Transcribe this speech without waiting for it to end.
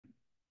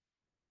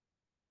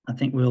I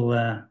think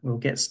we'll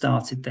get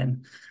started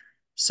then.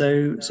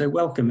 So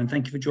welcome and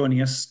thank you for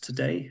joining us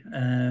today.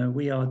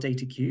 We are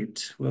Data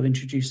Cubed. We'll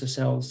introduce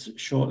ourselves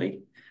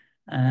shortly.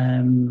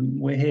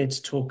 We're here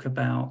to talk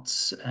about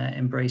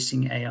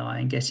embracing AI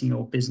and getting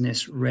your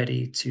business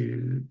ready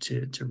to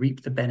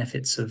reap the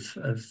benefits of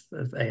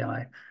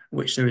AI,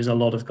 which there is a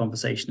lot of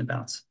conversation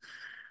about,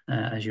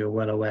 as you're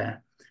well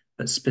aware.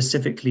 But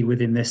specifically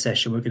within this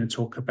session, we're going to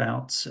talk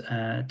about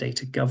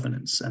data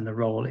governance and the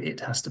role it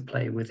has to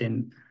play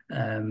within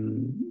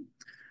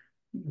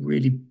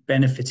really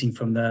benefiting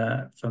from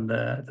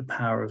the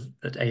power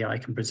that AI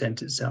can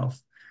present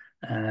itself.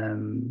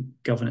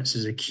 Governance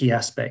is a key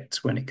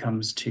aspect when it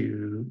comes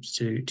to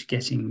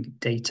getting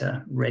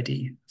data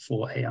ready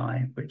for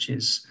AI, which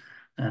is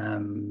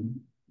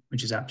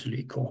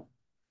absolutely core.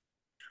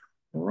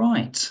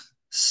 Right.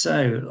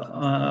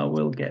 So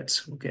we'll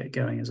get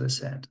going, as I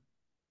said.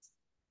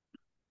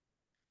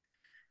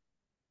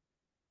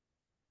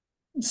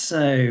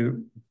 So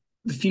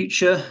the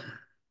future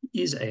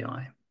is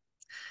AI,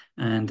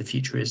 and the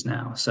future is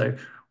now. So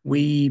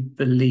we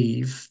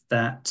believe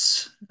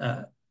that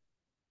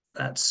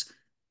that's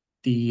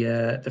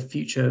the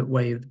future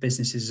way the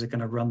businesses are going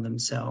to run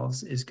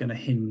themselves is going to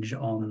hinge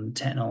on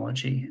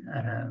technology.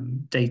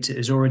 Data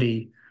is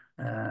already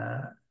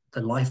the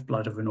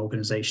lifeblood of an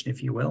organization,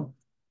 if you will.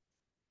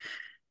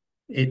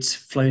 It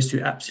flows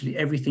through absolutely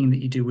everything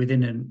that you do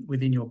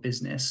within your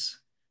business,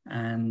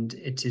 and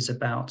it is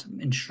about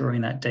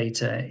ensuring that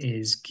data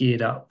is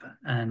geared up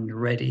and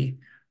ready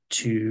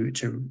to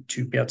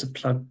be able to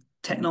plug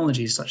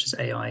technologies such as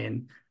AI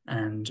in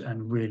and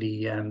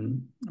really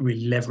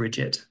leverage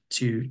it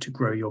to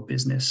grow your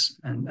business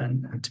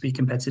and to be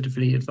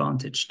competitively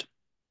advantaged.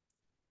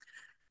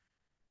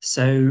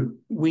 So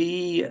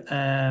we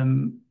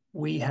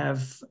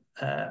have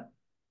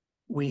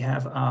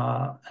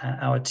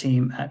our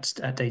team at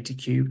Data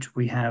Cubed.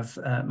 We have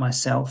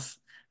myself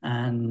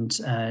and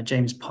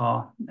James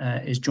Parr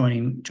is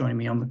joining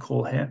me on the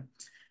call here.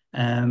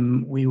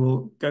 We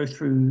will go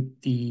through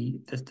the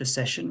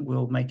session.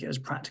 We'll make it as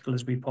practical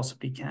as we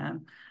possibly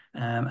can.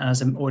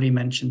 As I already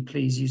mentioned,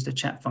 please use the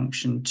chat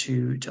function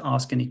to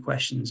ask any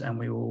questions, and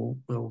we'll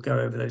go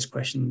over those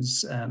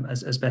questions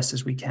as best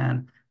as we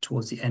can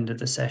towards the end of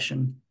the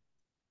session.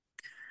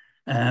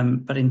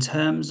 But in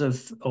terms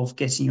of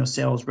getting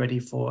yourselves ready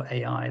for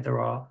AI, there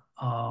are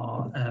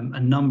a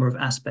number of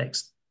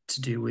aspects to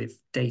do with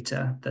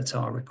data that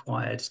are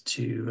required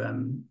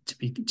to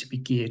be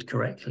geared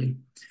correctly.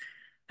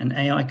 And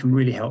AI can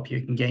really help you.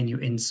 It can gain you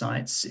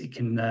insights. You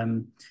can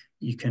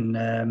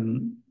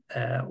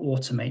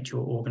automate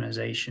your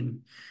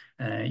organization.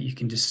 You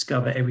can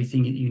discover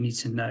everything that you need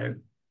to know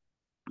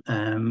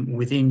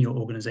within your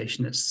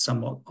organization that's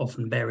somewhat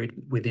often buried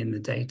within the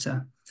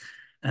data.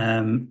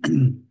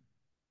 And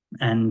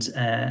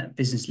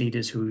business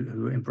leaders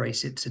who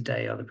embrace it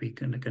today are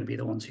going to be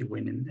the ones who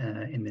win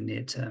in the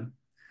near term.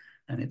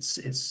 And it's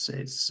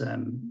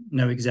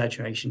no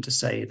exaggeration to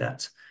say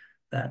that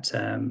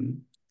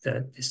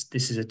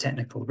this is a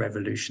technical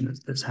revolution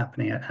that's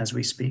happening as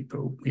we speak,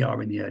 but we are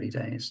in the early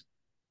days.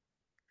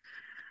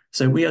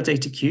 So we are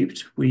Data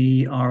Cubed.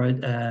 We are a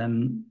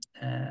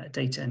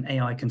data and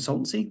AI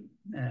consultancy.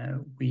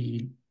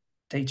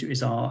 Data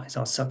is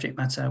our subject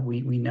matter.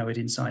 We know it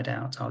inside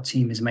out. Our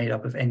team is made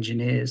up of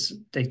engineers,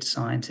 data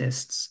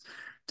scientists,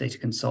 data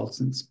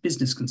consultants,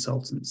 business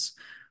consultants.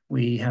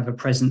 We have a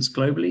presence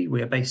globally.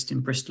 We are based in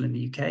Bristol in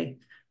the UK.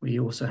 We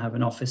also have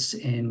an office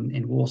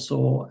in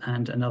Warsaw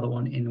and another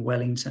one in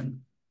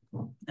Wellington.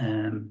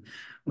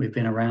 We've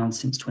been around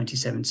since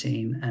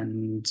 2017,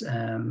 and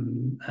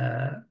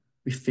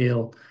we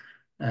feel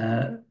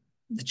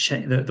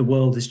the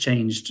world has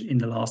changed in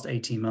the last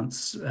 18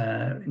 months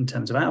in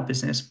terms of our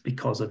business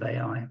because of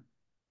AI.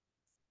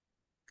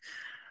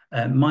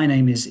 My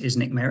name is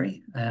Nick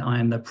Merry. I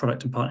am the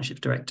Product and Partnership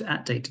Director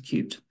at Data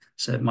Cubed.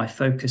 So my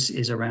focus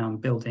is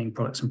around building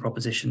products and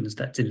propositions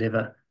that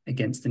deliver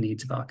against the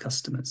needs of our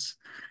customers.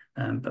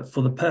 But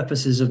for the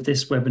purposes of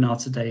this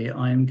webinar today,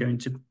 I am going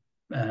to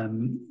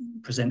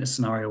present a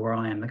scenario where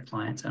I am the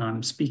client and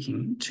I'm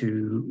speaking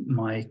to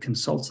my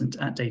consultant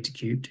at Data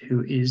Cubed,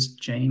 who is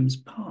James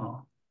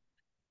Parr.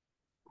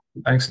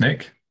 Thanks,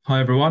 Nick. Hi,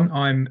 everyone.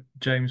 I'm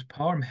James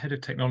Parr. I'm Head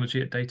of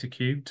Technology at Data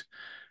Cubed.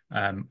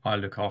 I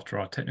look after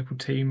our technical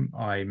team.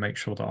 I make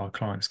sure that our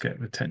clients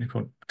get the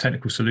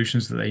technical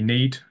solutions that they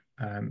need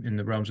in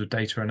the realms of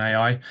data and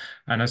AI.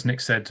 And as Nick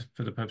said,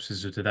 for the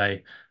purposes of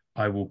today,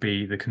 I will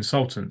be the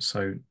consultant.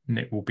 So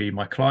Nick will be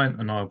my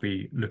client and I'll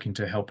be looking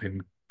to help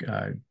him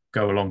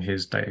go along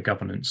his data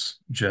governance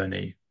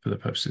journey for the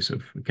purposes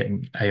of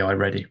getting AI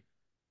ready.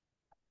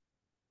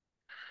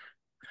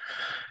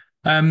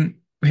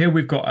 Here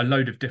we've got a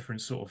load of different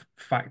sort of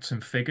facts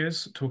and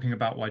figures talking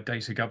about why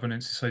data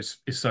governance is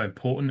so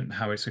important and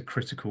how it's a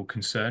critical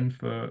concern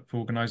for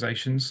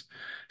organizations.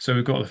 So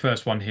we've got the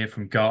first one here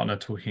from Gartner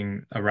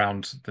talking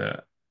around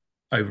the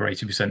over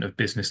 80% of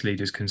business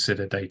leaders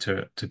consider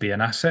data to be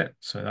an asset.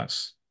 So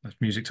that's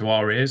music to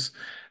our ears.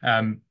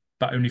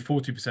 But only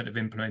 40% have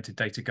implemented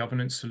data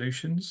governance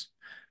solutions.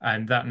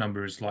 And that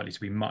number is likely to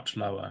be much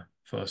lower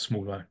for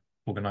smaller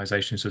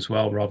organizations as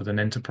well, rather than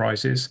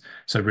enterprises.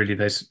 So really,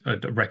 there's a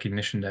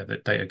recognition there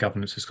that data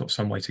governance has got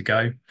some way to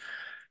go.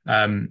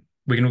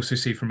 We can also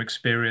see from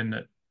Experian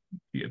that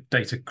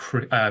data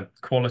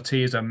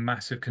quality is a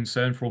massive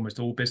concern for almost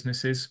all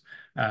businesses.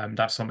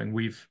 That's something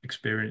we've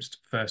experienced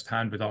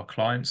firsthand with our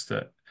clients,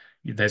 that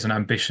there's an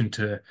ambition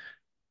to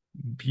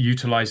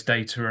utilize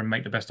data and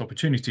make the best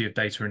opportunity of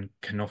data, and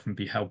can often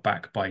be held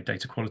back by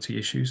data quality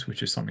issues,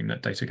 which is something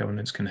that data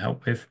governance can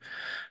help with.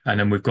 And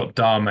then we've got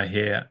DAMA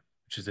here,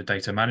 which is the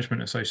Data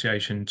Management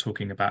Association,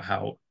 talking about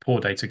how poor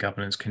data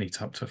governance can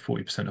eat up to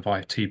 40% of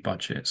IT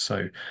budgets.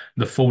 So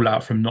the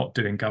fallout from not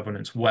doing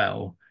governance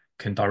well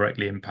can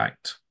directly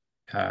impact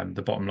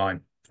the bottom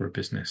line for a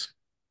business.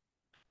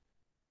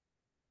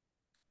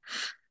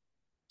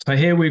 So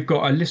here we've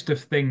got a list of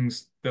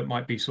things that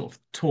might be sort of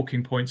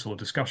talking points or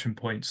discussion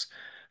points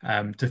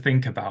to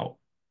think about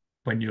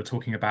when you're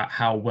talking about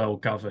how well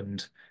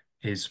governed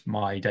is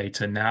my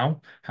data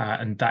now.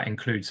 And that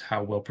includes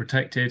how well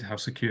protected, how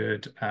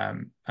secured,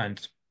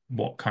 and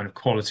what kind of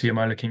quality am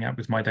I looking at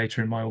with my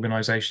data in my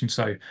organization.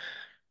 So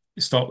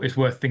it's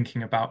worth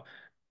thinking about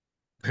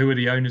who are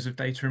the owners of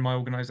data in my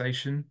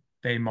organization.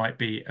 They might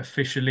be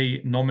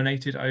officially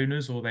nominated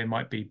owners, or they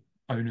might be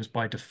owners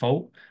by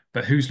default,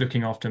 but who's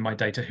looking after my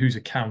data? Who's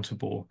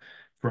accountable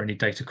for any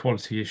data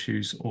quality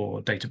issues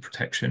or data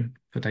protection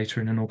for data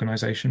in an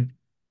organization?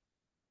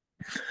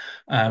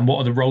 What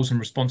are the roles and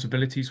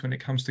responsibilities when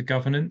it comes to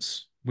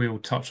governance? We'll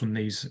touch on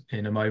these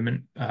in a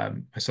moment.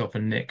 Myself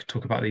and Nick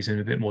talk about these in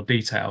a bit more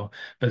detail,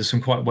 but there's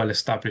some quite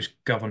well-established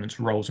governance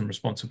roles and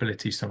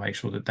responsibilities to make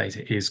sure that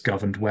data is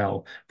governed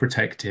well,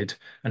 protected,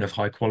 and of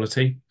high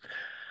quality.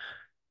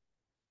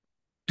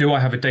 Do I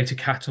have a data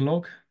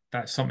catalog?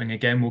 That's something,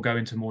 again, we'll go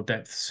into more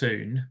depth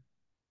soon.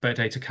 But a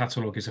data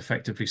catalog is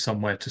effectively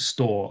somewhere to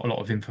store a lot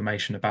of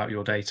information about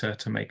your data,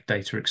 to make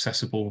data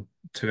accessible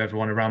to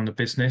everyone around the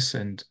business.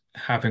 And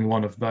having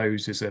one of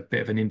those is a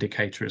bit of an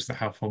indicator as to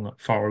how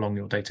far along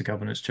your data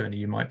governance journey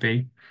you might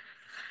be.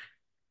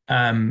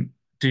 Do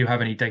you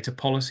have any data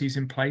policies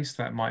in place?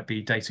 That might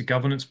be data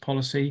governance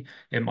policy.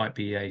 It might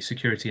be a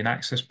security and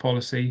access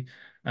policy.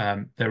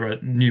 There are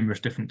numerous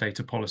different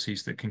data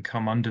policies that can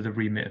come under the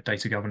remit of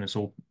data governance,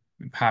 or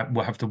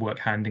will have to work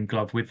hand in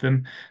glove with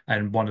them.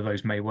 And one of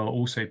those may well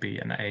also be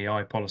an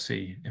AI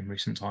policy in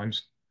recent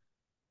times.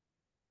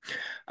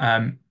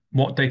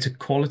 What data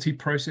quality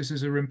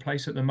processes are in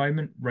place at the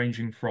moment,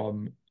 ranging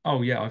from,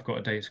 oh yeah, I've got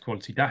a data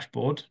quality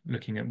dashboard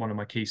looking at one of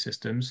my key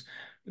systems,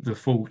 the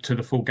full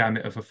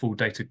gamut of a full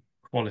data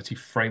quality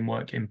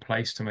framework in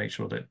place to make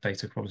sure that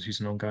data quality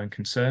is an ongoing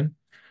concern.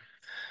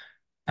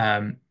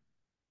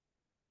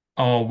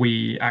 Are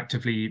we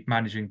actively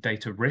managing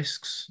data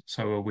risks?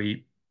 So are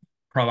we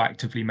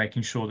proactively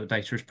making sure that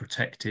data is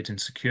protected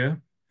and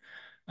secure?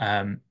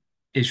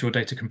 Is your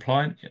data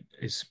compliant?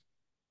 Is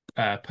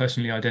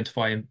personally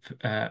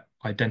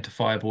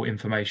identifiable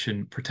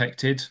information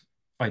protected,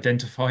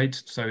 identified?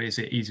 So is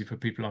it easy for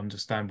people to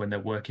understand when they're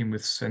working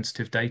with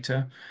sensitive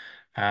data?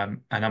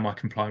 And am I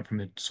compliant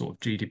from a sort of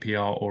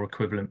GDPR or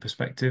equivalent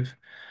perspective?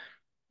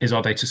 Is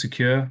our data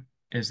secure?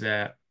 Is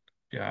there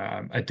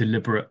a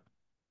deliberate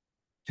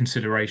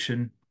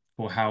consideration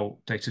for how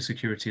data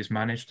security is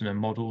managed and a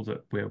model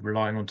that we're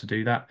relying on to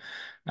do that?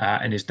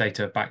 And is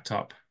data backed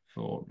up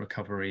for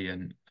recovery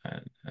and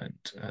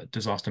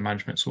disaster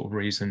management sort of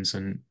reasons?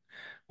 And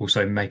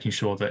also making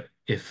sure that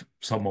if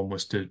someone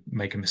was to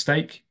make a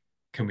mistake,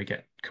 can we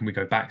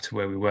go back to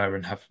where we were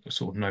and have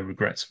sort of no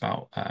regrets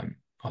about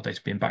our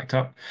data being backed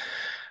up?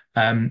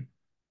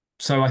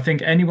 So I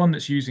think anyone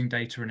that's using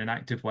data in an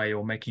active way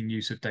or making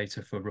use of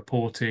data for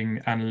reporting,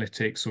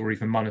 analytics, or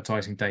even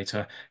monetizing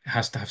data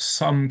has to have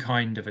some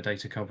kind of a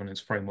data governance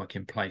framework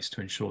in place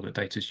to ensure that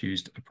data is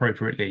used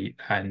appropriately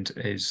and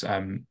is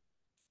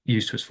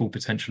used to its full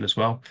potential as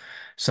well.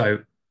 So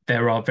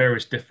there are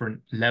various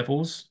different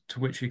levels to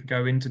which you can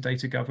go into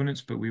data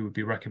governance, but we would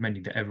be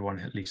recommending that everyone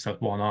at least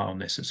have one eye on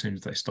this as soon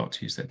as they start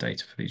to use their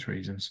data for these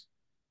reasons.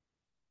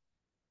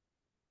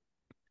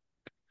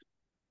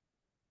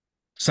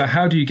 So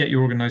how do you get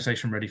your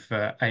organization ready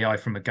for AI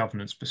from a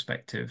governance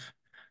perspective?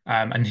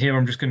 And here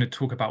I'm just going to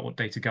talk about what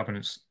data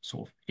governance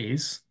sort of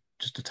is,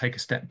 just to take a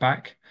step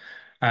back.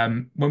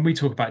 When we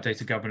talk about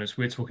data governance,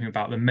 we're talking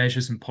about the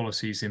measures and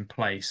policies in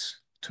place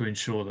to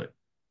ensure that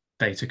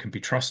data can be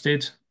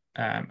trusted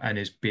and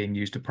is being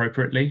used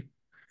appropriately.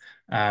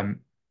 And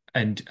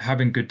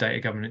having good data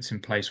governance in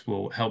place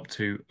will help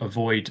to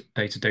avoid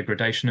data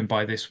degradation. And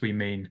by this, we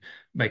mean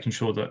making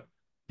sure that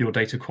your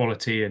data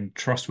quality and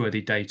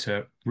trustworthy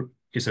data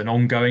is an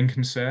ongoing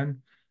concern.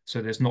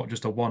 So there's not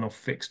just a one-off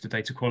fix to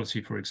data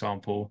quality, for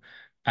example,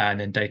 and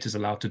then data is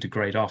allowed to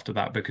degrade after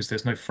that because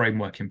there's no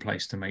framework in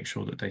place to make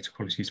sure that data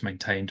quality is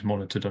maintained,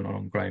 monitored on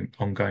an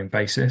ongoing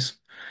basis.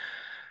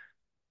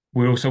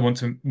 We'll also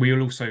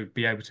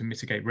be able to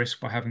mitigate risk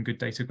by having good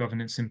data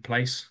governance in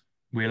place.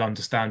 We'll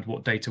understand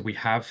what data we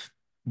have,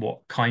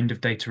 what kind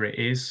of data it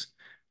is,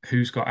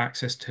 who's got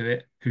access to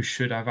it, who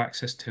should have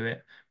access to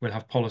it. We'll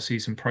have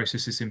policies and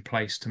processes in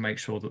place to make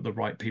sure that the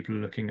right people are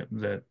looking at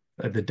the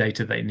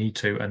data they need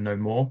to and know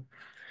more.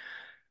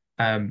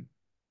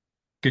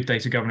 Good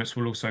data governance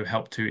will also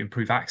help to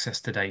improve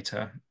access to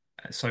data.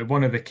 So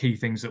one of the key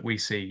things that we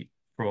see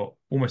for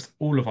almost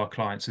all of our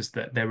clients is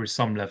that there is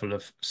some level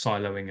of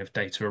siloing of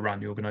data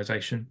around the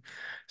organization.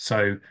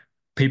 So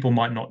people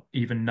might not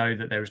even know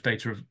that there is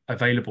data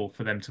available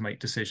for them to make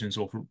decisions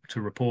or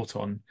to report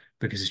on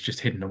because it's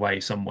just hidden away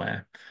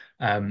somewhere.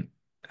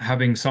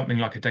 Having something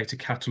like a data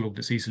catalog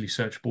that's easily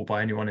searchable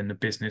by anyone in the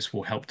business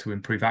will help to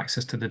improve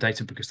access to the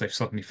data because they've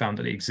suddenly found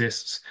that it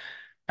exists.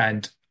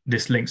 And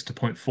this links to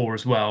point 4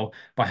 as well.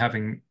 By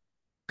having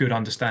good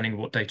understanding of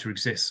what data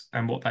exists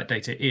and what that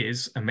data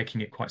is and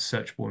making it quite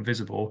searchable and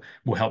visible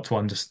will help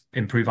to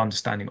improve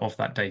understanding of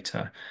that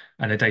data.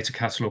 And a data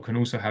catalog can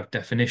also have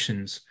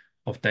definitions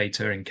of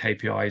data and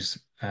KPIs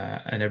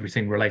and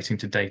everything relating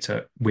to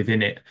data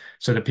within it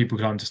so that people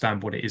can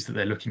understand what it is that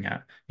they're looking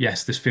at.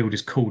 Yes, this field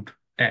is called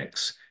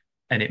X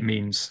and it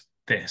means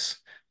this.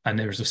 And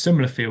there is a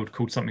similar field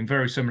called something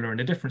very similar in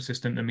a different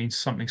system that means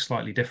something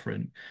slightly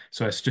different.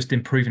 So it's just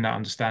improving that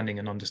understanding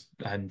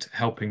and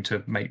helping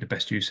to make the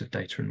best use of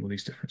data in all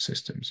these different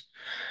systems.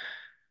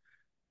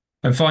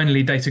 And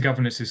finally, data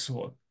governance is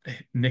what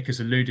Nick has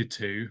alluded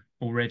to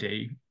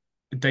already.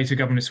 Data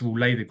governance will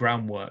lay the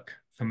groundwork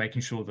for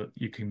making sure that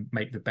you can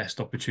make the best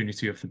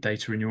opportunity of the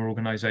data in your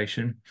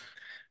organization.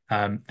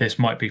 This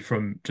might be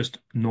from just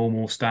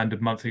normal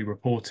standard monthly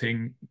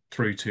reporting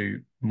through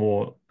to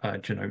more,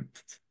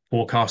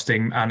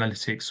 forecasting,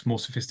 analytics, more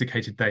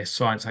sophisticated data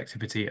science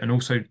activity, and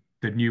also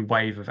the new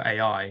wave of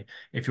AI.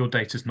 If your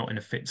data's not in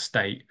a fit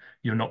state,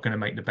 you're not going to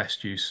make the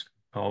best use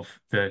of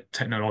the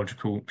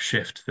technological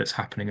shift that's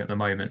happening at the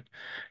moment.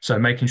 So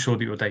making sure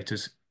that your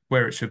data's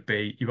where it should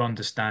be, you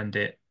understand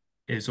it,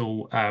 is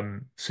all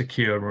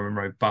secure and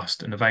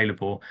robust and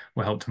available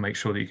will help to make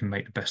sure that you can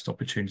make the best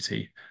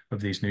opportunity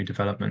of these new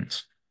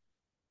developments.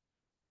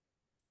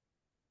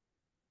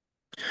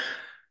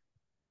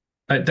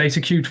 At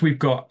DataCubed, we've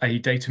got a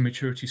data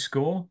maturity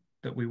score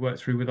that we work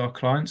through with our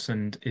clients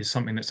and is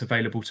something that's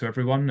available to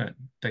everyone at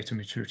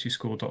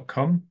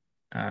datamaturity.com.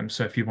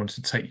 So if you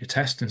wanted to take your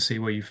test and see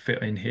where you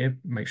fit in here,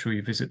 make sure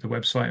you visit the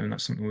website, and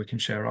that's something we can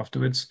share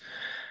afterwards.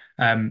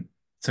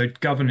 So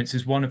governance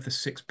is one of the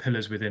 6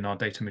 pillars within our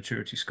data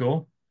maturity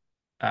score.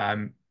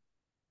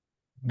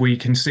 We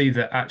can see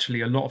that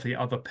actually a lot of the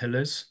other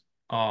pillars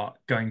are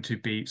going to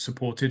be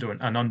supported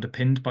and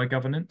underpinned by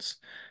governance.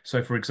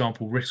 So for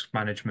example, risk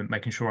management,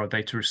 making sure our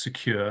data is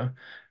secure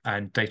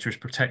and data is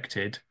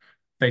protected.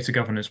 Data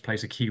governance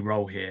plays a key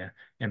role here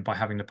in by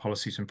having the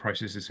policies and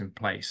processes in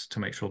place to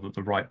make sure that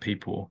the right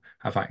people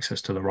have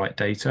access to the right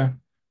data.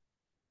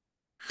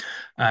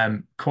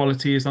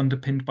 Quality is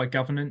underpinned by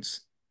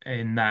governance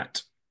in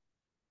that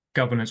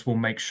governance will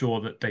make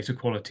sure that data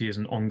quality is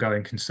an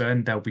ongoing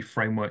concern. There'll be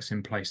frameworks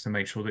in place to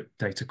make sure that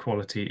data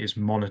quality is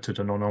monitored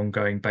on an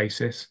ongoing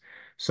basis.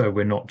 So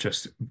we're not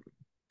just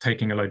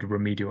taking a load of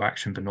remedial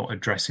action, but not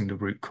addressing the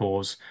root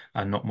cause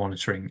and not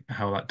monitoring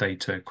how that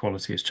data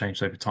quality has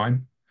changed over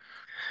time.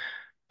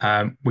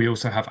 We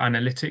also have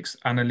analytics.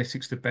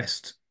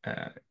 Analytics,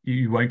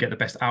 you won't get the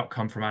best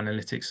outcome from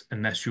analytics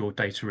unless your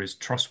data is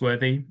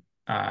trustworthy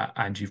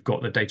and you've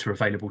got the data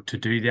available to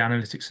do the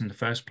analytics in the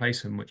first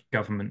place, in which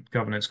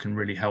governance can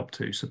really help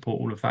to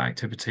support all of that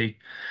activity.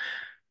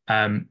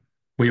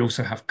 We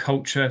also have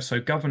culture.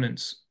 So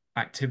governance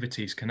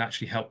activities can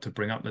actually help to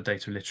bring up the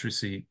data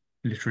literacy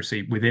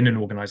within an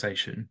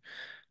organization.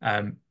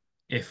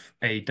 If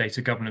a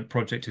data governance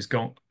project is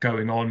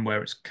going on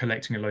where it's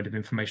collecting a load of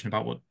information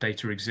about what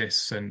data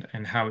exists and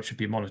how it should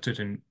be monitored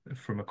and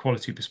from a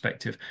quality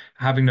perspective,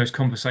 having those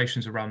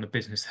conversations around the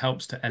business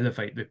helps to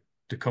elevate the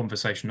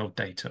conversation of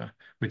data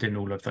within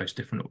all of those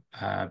different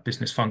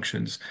business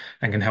functions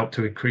and can help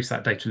to increase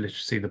that data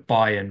literacy, the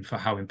buy-in for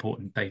how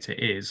important data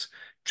is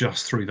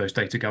just through those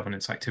data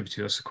governance activities.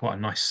 That's quite a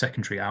nice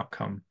secondary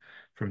outcome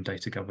from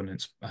data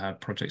governance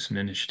projects and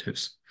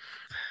initiatives.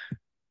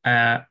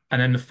 And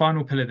then the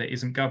final pillar that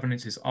isn't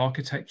governance is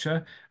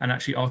architecture. And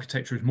actually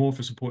architecture is more of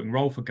a supporting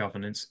role for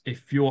governance.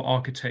 If your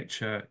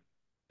architecture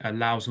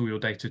allows all your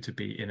data to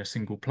be in a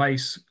single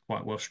place,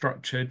 quite well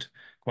structured,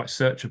 quite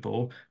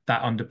searchable,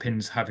 that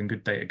underpins having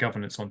good data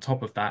governance on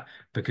top of that,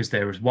 because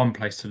there is one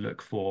place to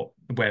look for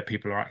where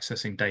people are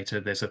accessing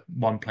data. There's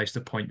one place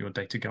to point your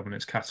data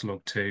governance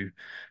catalog to.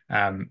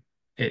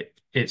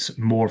 It's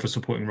more of a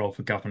supporting role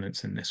for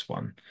governance in this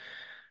one.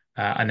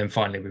 And then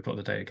finally, we've got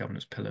the data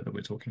governance pillar that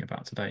we're talking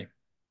about today.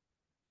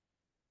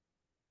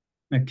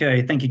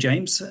 Okay, thank you,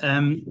 James.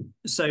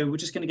 So we're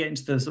just going to get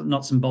into the sort of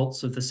nuts and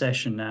bolts of the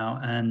session now,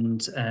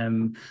 and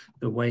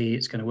the way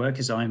it's going to work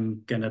is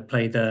I'm going to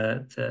play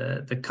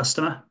the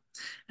customer,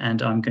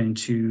 and I'm going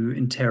to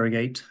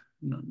interrogate,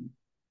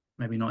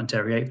 maybe not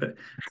interrogate, but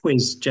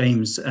quiz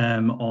James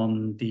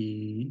on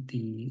the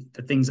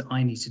things that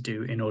I need to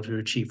do in order to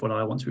achieve what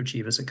I want to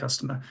achieve as a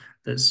customer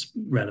that's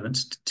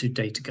relevant to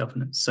data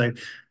governance. So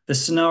the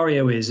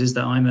scenario is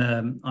that I'm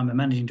a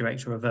managing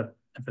director of a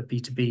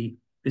B2B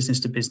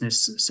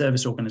business-to-business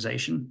service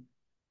organization.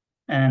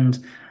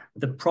 And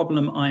the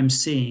problem I'm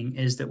seeing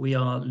is that we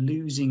are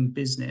losing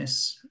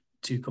business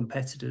to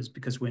competitors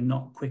because we're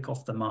not quick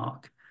off the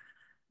mark.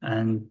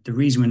 And the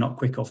reason we're not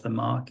quick off the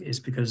mark is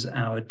because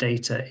our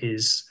data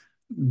is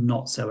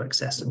not so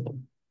accessible.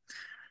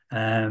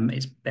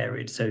 It's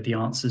buried. So the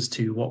answers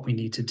to what we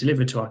need to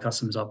deliver to our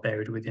customers are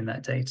buried within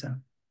that data.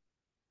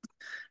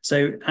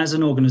 So as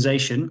an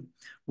organization,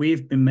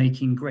 we've been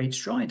making great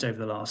strides over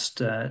the last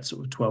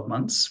sort of 12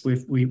 months.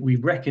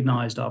 We've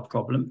recognized our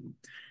problem,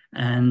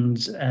 and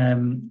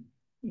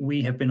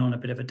we have been on a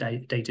bit of a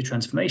data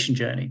transformation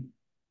journey.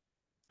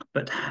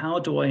 But how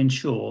do I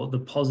ensure the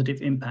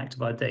positive impact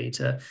of our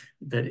data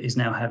that is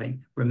now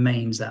having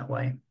remains that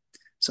way?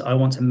 So I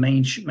want to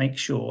make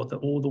sure that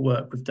all the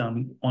work we've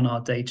done on our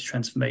data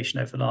transformation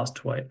over the last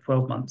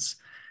 12 months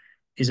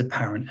is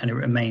apparent, and it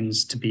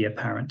remains to be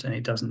apparent, and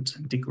it doesn't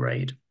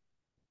degrade.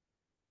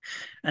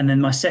 And then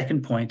my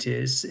second point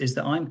is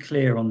that I'm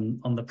clear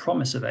on the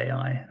promise of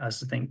AI,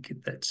 as I think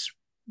that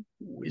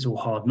is all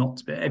hard not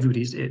to, but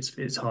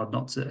it's hard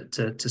not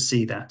to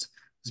see that.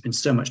 There's been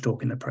so much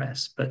talk in the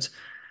press, but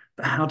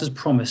how does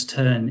promise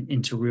turn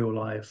into real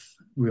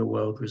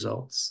world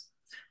results?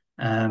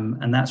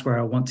 And that's where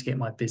I want to get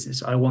my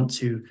business. I want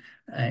to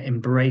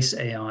embrace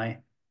AI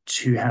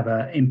to have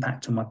an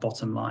impact on my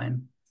bottom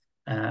line.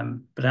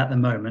 But at the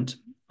moment,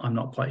 I'm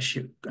not quite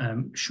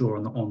sure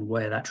on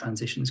where that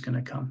transition is going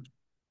to come.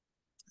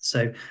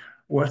 So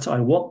what I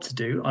want to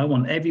do, I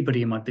want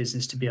everybody in my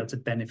business to be able to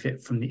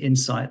benefit from the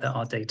insight that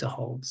our data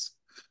holds.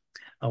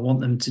 I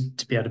want them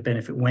to be able to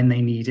benefit when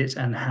they need it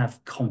and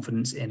have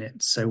confidence in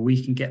it, so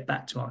we can get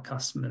back to our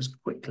customers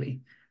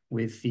quickly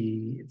with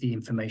the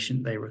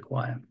information they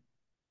require.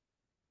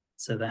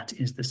 So that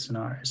is the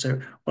scenario. So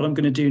what I'm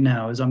going to do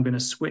now is I'm going to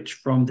switch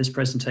from this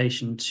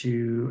presentation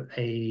to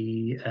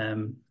a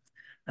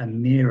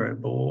Miro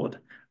board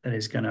that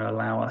is going to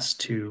allow us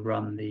to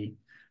run the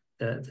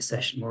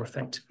session more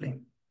effectively.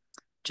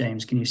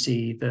 James, can you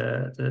see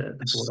the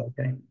board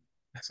okay?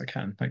 Yes, I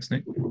can. Thanks,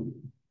 Nick.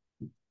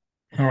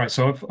 All right,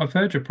 so I've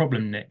heard your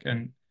problem, Nick,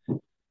 and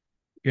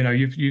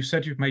you've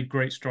said you've made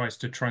great strides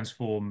to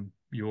transform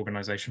your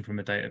organization from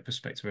a data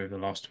perspective over the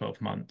last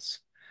 12 months.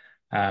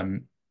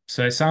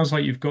 So it sounds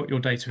like you've got your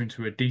data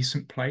into a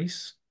decent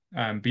place,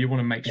 but you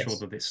want to make sure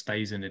that it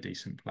stays in a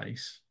decent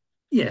place.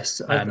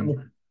 Yes,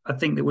 I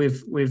think that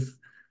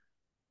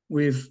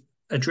we've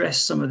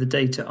addressed some of the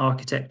data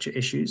architecture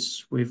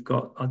issues. We've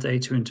got our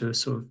data into a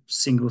sort of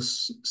single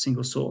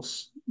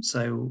source.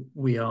 So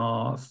we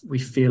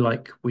feel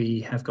like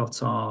we have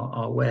got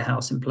our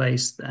warehouse in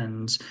place,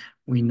 and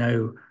we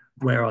know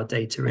where our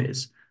data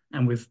is,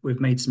 and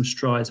we've made some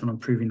strides on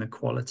improving the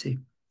quality.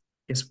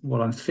 Yes, what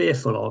I'm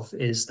fearful of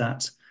is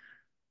that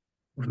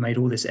we've made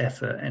all this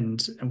effort,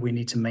 and we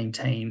need to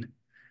maintain,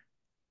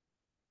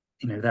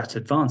 that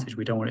advantage.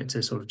 We don't want it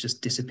to sort of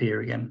just disappear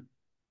again.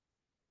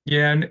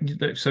 Yeah,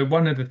 and so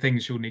one of the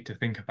things you'll need to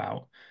think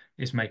about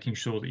is making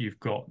sure that you've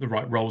got the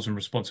right roles and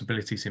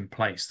responsibilities in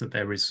place, that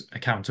there is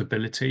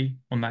accountability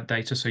on that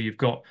data. So you've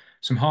got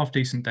some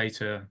half-decent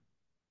data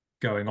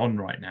going on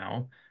right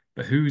now,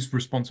 but whose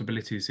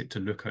responsibility is it to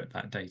look at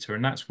that data?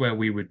 And that's where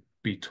we would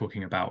be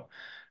talking about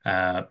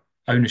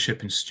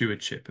ownership and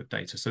stewardship of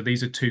data. So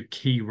these are two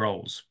key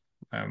roles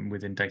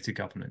within data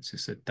governance.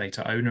 It's a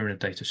data owner and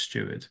a data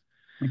steward.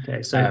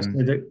 Okay,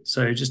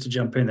 so just to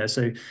jump in there,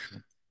 so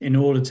in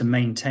order to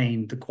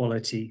maintain the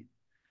quality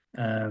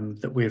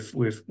that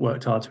we've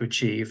worked hard to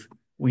achieve,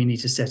 we need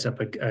to set up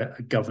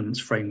a governance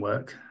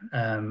framework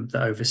that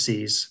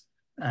oversees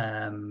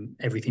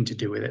everything to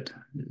do with it.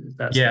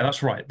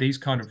 That's right. These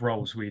kind of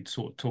roles, we'd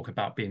sort of talk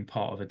about being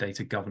part of a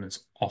data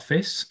governance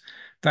office.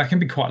 That can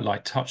be quite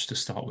light touch to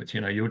start with.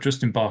 You're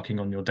just embarking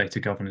on your data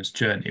governance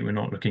journey. We're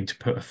not looking to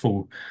put a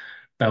full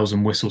bells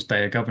and whistles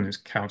data governance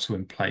council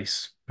in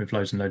place with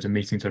loads and loads of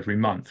meetings every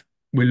month.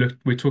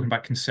 We're talking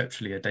about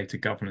conceptually a data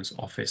governance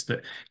office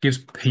that gives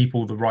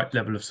people the right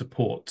level of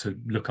support to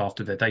look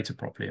after their data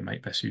properly and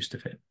make best use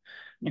of it.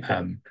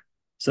 Okay.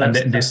 So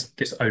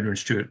this owner and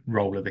steward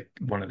role are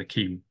one of the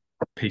key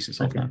pieces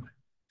of that.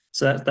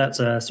 So that's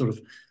a sort of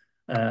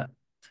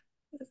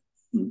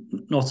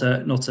not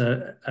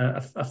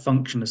a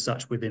function as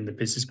such within the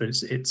business, but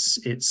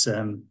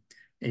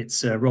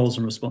it's roles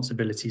and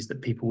responsibilities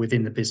that people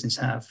within the business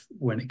have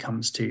when it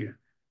comes to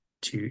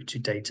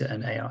data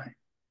and AI.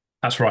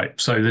 That's right.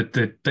 So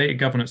the data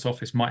governance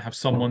office might have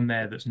someone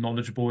there that's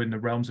knowledgeable in the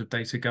realms of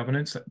data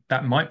governance.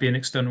 That might be an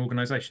external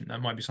organization.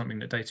 That might be something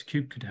that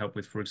DataCube could help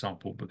with, for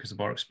example, because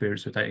of our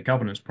experience with data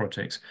governance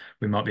projects.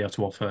 We might be able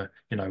to offer,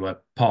 a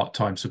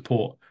part-time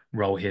support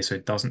role here, so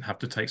it doesn't have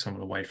to take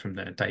someone away from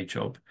their day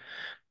job.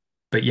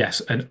 But yes,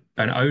 an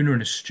owner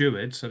and a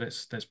steward. So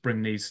let's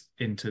bring these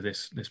into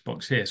this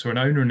box here. So an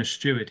owner and a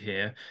steward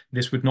here,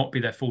 this would not be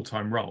their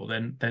full-time role.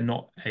 Then they're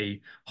not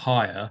a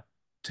hire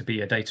to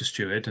be a data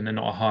steward, and they're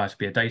not a hire to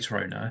be a data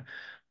owner.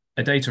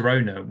 A data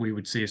owner, we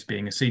would see as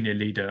being a senior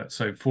leader.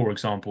 So for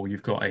example,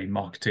 you've got a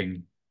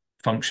marketing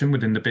function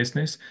within the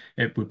business.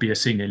 It would be a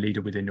senior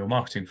leader within your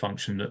marketing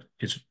function that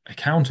is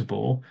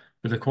accountable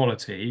the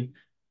quality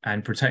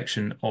and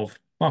protection of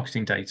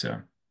marketing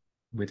data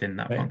within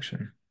that Okay.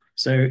 function.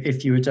 So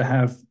if you were to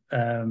have,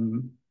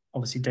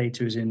 obviously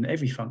data is in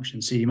every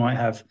function. So you might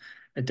have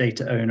a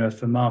data owner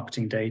for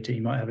marketing data.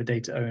 You might have a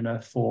data owner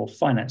for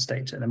finance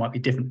data. There might be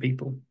different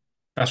people.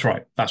 That's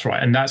right. That's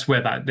right. And that's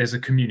where there's a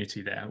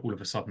community there all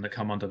of a sudden that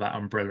come under that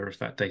umbrella of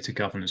that data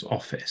governance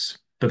office,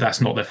 but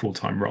that's not their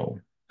full-time role.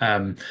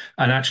 And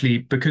actually,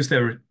 because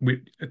the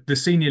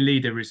senior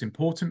leader is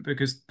important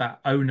because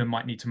that owner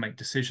might need to make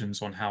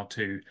decisions on how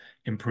to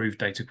improve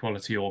data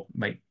quality or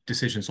make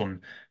decisions on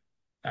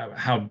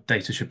how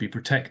data should be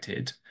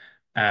protected.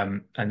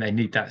 And they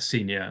need that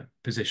senior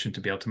position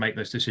to be able to make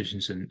those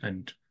decisions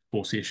and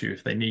force the issue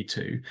if they need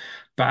to.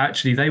 But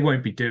actually, they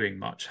won't be doing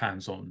much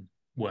hands-on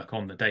work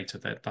on the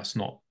data. That's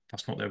not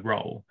their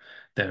role.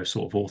 They're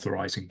sort of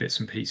authorizing bits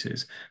and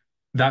pieces.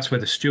 That's where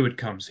the steward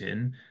comes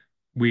in.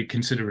 We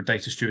consider a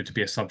data steward to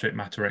be a subject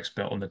matter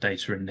expert on the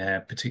data in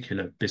their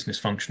particular business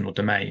function or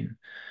domain.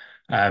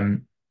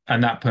 And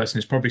that person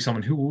is probably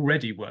someone who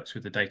already works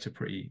with the data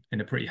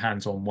in a pretty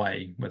hands-on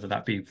way, whether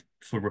that be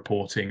for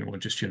reporting or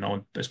just,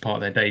 as part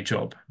of their day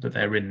job, that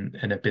they're in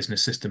a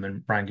business system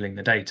and wrangling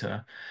the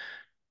data.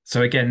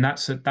 So again,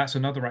 that's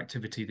another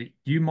activity that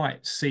you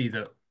might see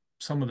that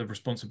some of the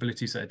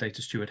responsibilities that a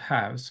data steward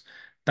has,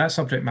 that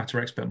subject matter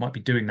expert might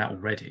be doing that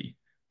already,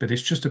 but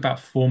it's just about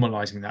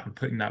formalizing that and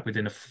putting that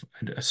within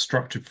a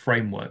structured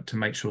framework to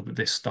make sure that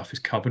this stuff is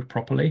covered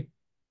properly.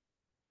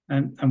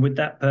 And would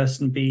that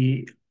person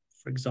be,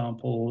 for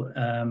example,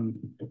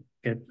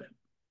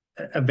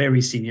 a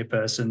very senior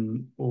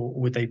person, or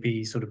would they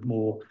be sort of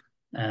more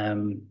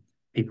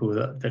people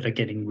that are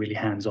getting really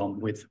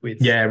hands-on with?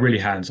 Yeah, really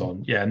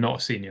hands-on. Yeah, not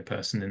a senior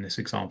person in this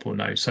example,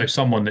 no. So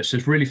someone that's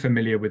just really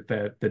familiar with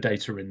the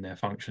data in their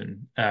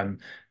function.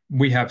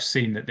 We have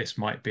seen that this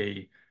might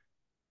be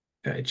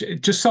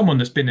just someone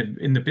that's been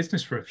in the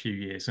business for a few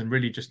years and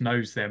really just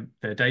knows their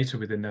data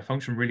within their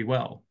function really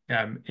well.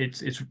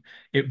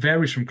 It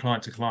varies from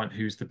client to client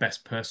who's the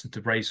best person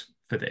to raise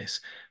for this.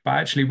 But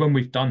actually, when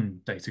we've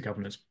done data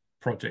governance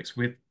projects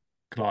with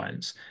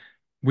clients,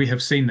 we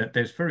have seen that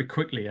there's very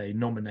quickly a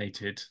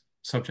nominated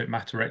subject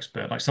matter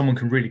expert. Like someone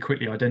can really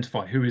quickly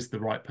identify who is the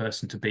right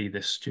person to be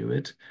this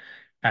steward.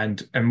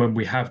 And when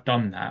we have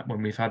done that,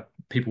 when we've had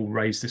people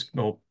raise this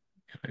or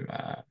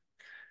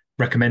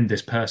recommend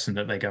this person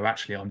that they go,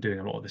 actually, I'm doing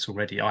a lot of this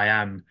already. I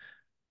am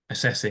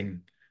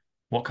assessing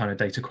what kind of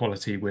data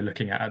quality we're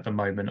looking at the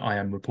moment. I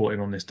am reporting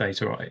on this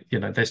data.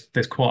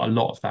 There's quite a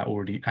lot of that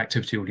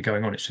activity already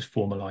going on. It's just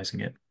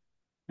formalizing it.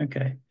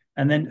 Okay.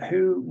 And then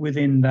who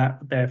within that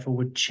therefore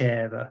would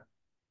chair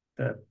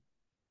the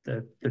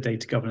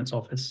data governance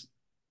office?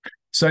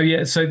 So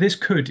yeah, so this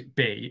could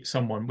be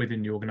someone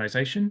within the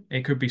organization.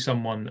 It could be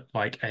someone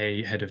like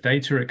a head of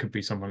data. It could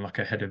be someone like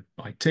a head of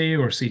IT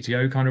or a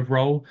CTO kind of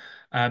role.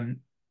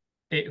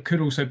 It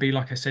could also be,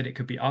 like I said, it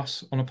could be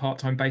us on a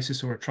part-time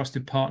basis or a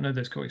trusted partner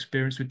that's got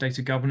experience with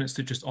data governance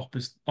that just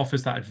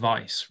offers that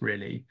advice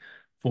really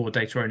for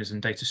data owners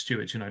and data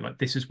stewards. Like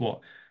this is what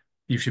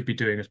you should be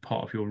doing as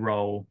part of your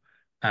role.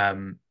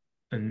 And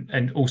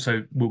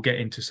also we'll get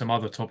into some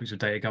other topics of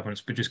data governance,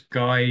 but just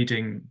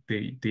guiding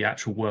the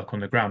actual work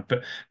on the ground.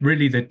 But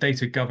really the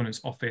data governance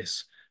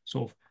office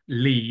sort of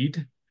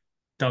lead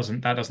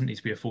doesn't need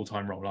to be a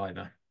full-time role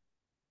either.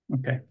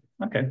 Okay,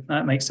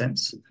 that makes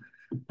sense.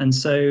 And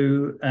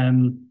so,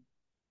 as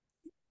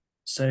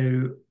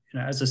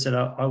I said,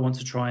 I want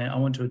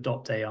to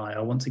adopt AI.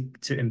 I want to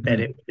embed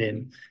it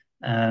within,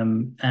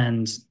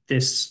 and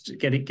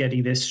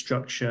getting this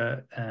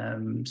structure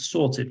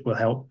sorted will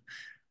help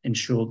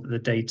ensure that the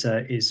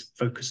data is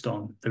focused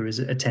on. There is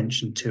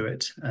attention to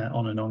it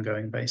on an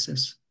ongoing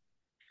basis.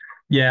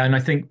 Yeah, and I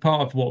think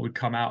part of what would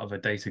come out of a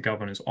data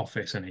governance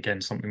office, and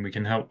again, something we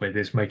can help with,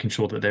 is making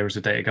sure that there is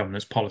a data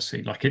governance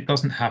policy. Like it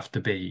doesn't have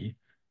to be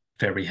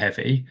very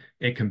heavy.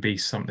 It can be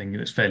something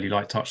that's fairly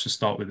light touch to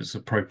start with, that's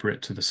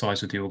appropriate to the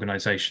size of the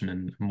organization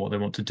and what they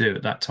want to do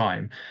at that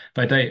time.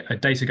 But a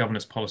data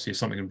governance policy is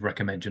something we'd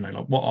recommend, like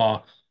what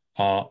are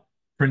our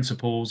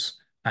principles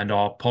and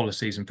our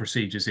policies and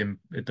procedures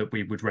that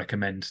we would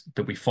recommend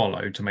that we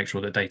follow to make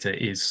sure that data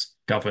is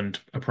governed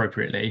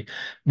appropriately.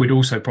 We'd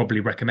also probably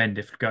recommend,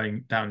 if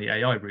going down the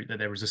AI route, that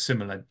there is a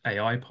similar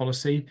AI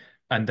policy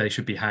and they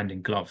should be hand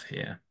in glove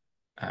here.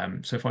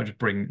 So if I just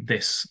bring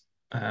this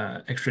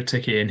extra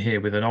ticket in here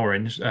with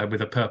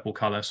with a purple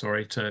color,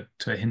 sorry, to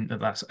hint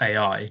that that's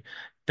AI,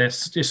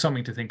 there's just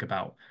something to think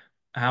about.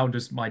 How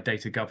does my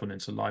data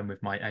governance align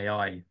with my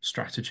AI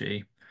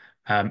strategy?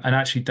 And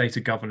actually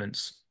data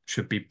governance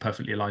should be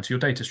perfectly aligned to your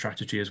data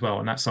strategy as well.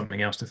 And that's something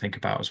else to think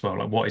about as well.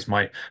 Like what is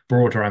my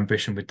broader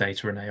ambition with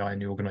data and AI in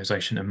the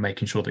organization, and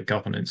making sure that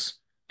governance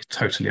is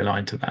totally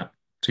aligned to that.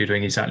 So you're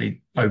doing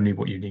exactly only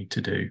what you need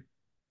to do.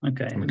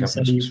 Okay. From a And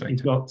so governance you've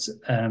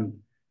perspective. got,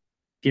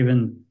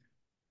 given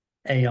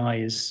AI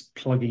is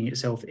plugging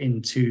itself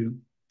into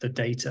the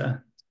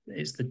data,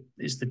 it's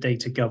the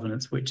data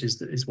governance, which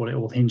is what it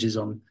all hinges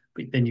on.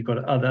 But then you've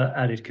got other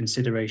added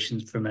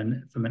considerations from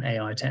an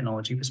AI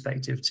technology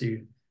perspective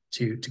to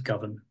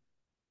govern.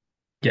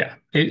 Yeah,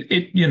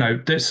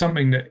 there's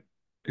something that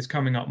is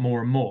coming up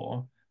more and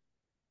more.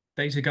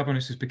 Data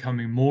governance is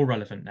becoming more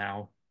relevant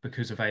now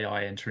because of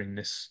AI entering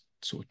this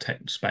sort of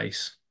tech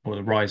space or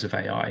the rise of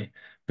AI,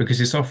 because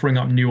it's offering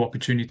up new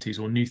opportunities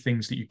or new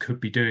things that you could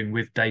be doing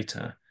with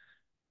data.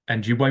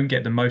 And you won't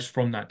get the most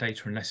from that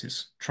data unless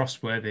it's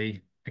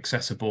trustworthy,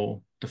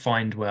 accessible,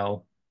 defined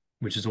well,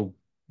 which is all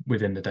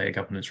within the data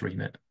governance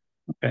remit.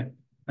 Okay,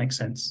 makes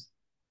sense.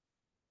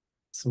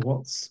 So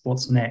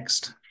what's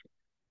next?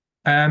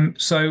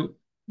 So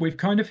we've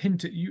kind of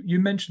hinted, you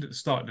mentioned at the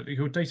start that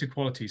your data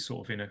quality is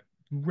sort of in a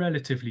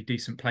relatively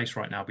decent place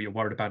right now, but you're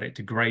worried about it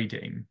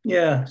degrading.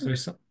 Yeah, So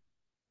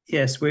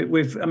yes,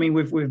 we've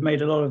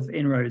made a lot of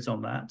inroads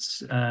on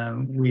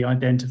that. We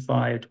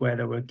identified where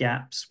there were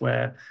gaps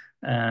where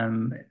we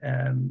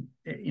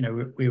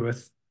were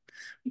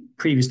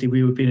previously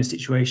we would be in a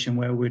situation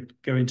where we'd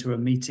go into a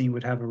meeting,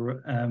 would have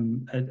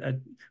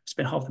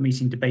spend half the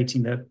meeting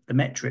debating the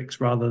metrics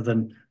rather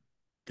than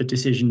the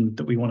decision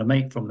that we want to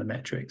make from the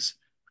metrics,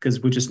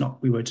 because we just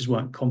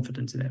weren't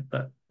confident in it.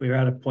 But we're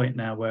at a point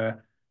now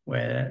where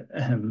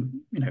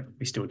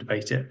we still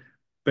debate it,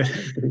 but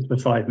it's for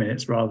 5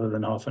 minutes rather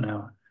than half an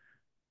hour.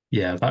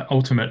 yeah, that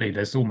ultimately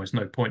there's almost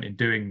no point in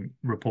doing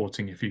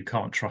reporting if you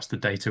can't trust the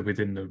data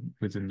within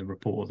the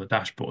report or the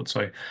dashboard.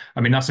 So,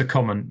 I mean, that's a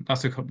common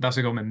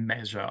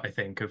measure, I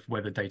think, of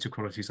whether data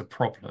quality is a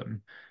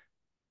problem.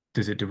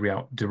 Does it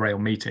derail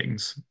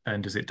meetings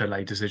and does it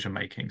delay decision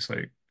making? So,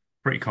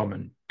 pretty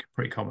common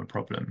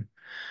problem.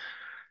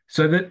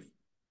 So that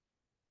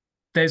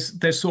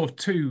there's sort of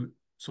two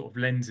sort of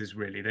lenses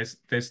really.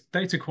 There's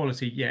data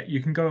quality. Yeah,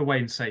 you can go away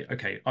and say,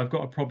 okay, I've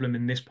got a problem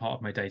in this part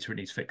of my data, it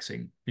needs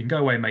fixing. You can go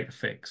away and make the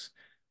fix.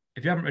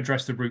 If you haven't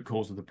addressed the root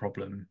cause of the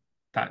problem,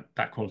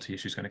 that quality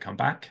issue is going to come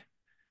back.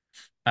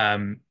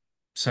 Um,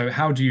 so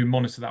how do you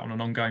monitor that on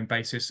an ongoing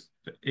basis?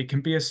 It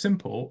can be as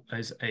simple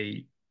as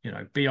a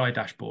BI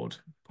dashboard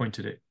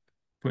pointed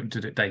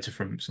at data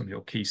from some of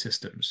your key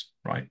systems,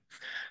 right?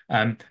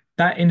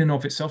 That in and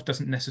of itself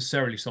doesn't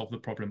necessarily solve the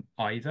problem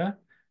either.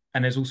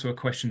 And there's also a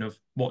question of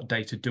what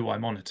data do I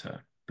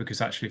monitor?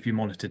 Because actually, if you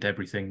monitored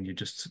everything,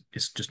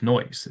 it's just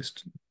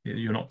noise.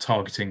 You're not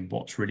targeting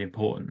what's really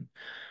important.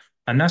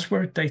 And that's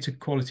where a data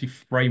quality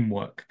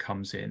framework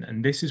comes in.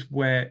 And this is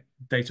where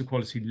data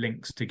quality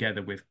links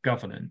together with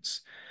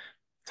governance.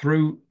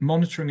 Through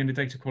monitoring in a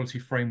data quality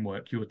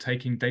framework, you're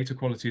taking data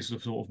quality as a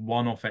sort of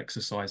one-off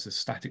exercise, a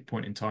static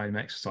point in time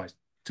exercise,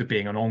 to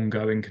being an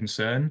ongoing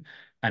concern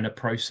and a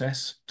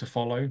process to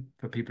follow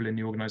for people in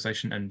the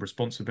organization and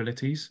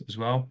responsibilities as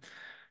well.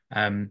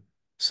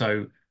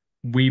 So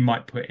we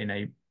might put in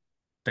a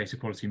data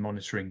quality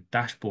monitoring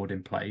dashboard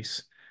in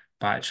place,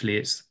 but actually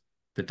it's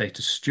the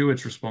data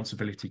steward's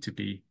responsibility to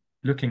be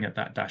looking at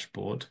that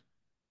dashboard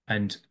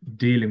and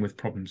dealing with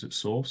problems at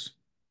source.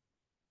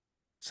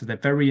 So they're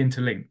very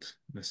interlinked,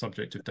 the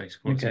subject of data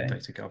quality and Okay,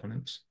 data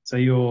governance. so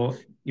your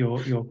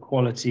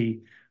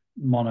quality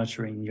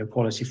monitoring, your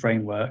quality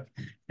framework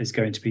is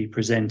going to be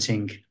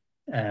presenting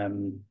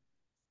um,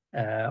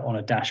 on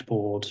a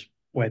dashboard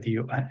whether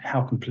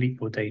how complete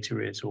your data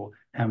is or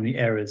how many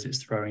errors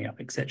it's throwing up,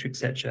 et cetera, et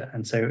cetera.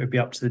 And so it would be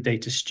up to the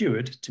data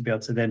steward to be able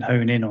to then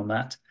hone in on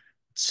that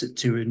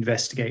to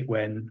investigate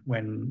when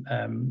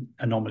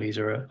anomalies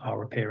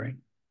are appearing.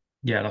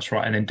 Yeah, that's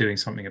right. And then doing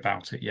something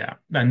about it. Yeah.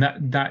 And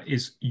that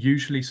is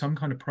usually some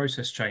kind of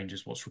process change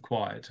is what's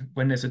required.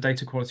 When there's a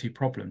data quality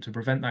problem, to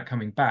prevent that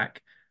coming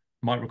back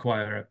might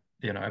require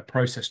a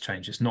process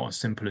change. It's not as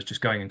simple as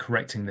just going and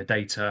correcting the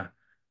data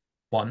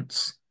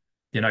once.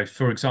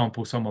 For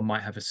example, someone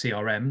might have a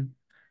CRM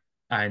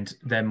and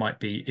there might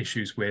be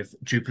issues with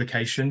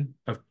duplication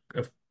of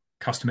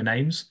customer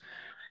names.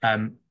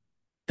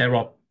 There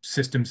are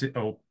systems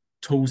or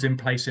tools in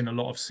place in a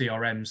lot of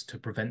CRMs to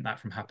prevent that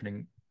from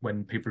happening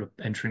when people are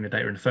entering the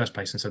data in the first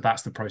place. And so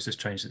that's the process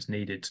change that's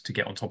needed to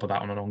get on top of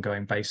that on an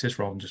ongoing basis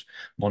rather than just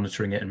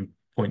monitoring it and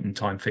point in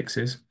time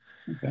fixes.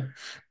 Okay,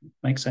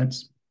 makes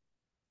sense.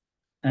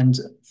 And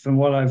from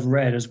what I've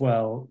read as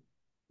well,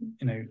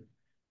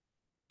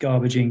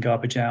 garbage in,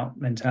 garbage out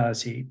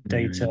mentality.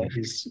 Data You've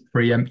is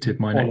preempted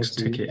my next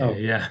quality. ticket here. Oh,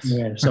 Yes.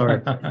 yeah,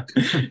 sorry.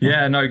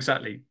 Yeah, no,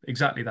 exactly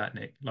that,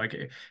 Nick.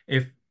 Like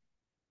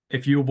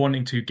if you're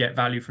wanting to get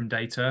value from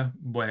data,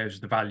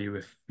 where's the value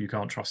if you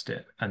can't trust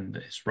it and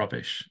it's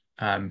rubbish?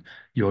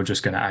 You're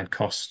just going to add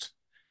cost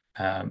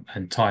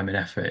and time and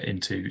effort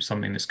into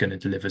something that's going to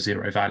deliver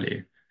zero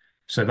value.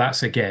 So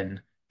that's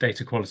again,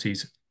 data quality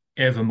is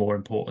ever more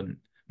important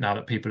now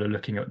that people are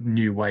looking at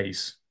new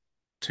ways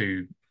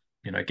to,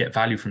 get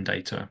value from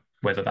data,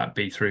 whether that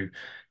be through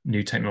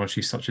new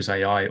technologies such as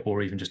AI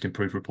or even just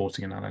improved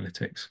reporting and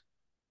analytics.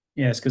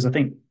 Yes, because I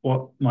think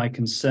what my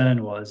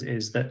concern was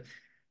is that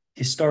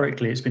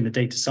historically it's been the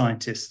data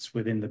scientists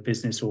within the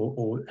business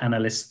or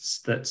analysts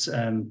that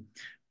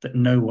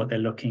know what they're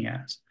looking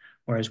at.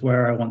 Whereas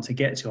where I want to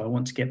get to, I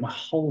want to get my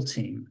whole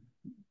team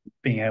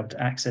being able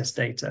to access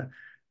data.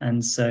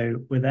 And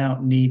so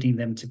without needing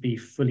them to be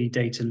fully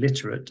data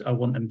literate, I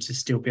want them to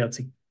still be able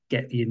to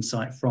get the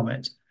insight from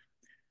it.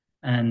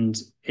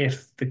 And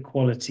if the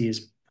quality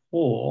is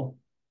poor,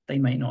 they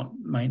may not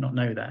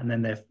know that, and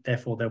then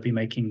therefore they'll be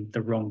making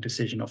the wrong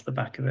decision off the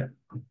back of it.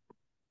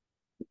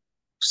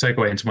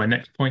 Segue into my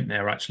next point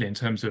there, actually, in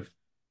terms of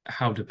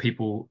how do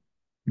people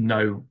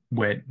know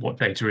what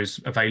data is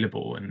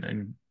available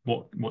and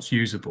what's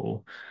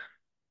usable.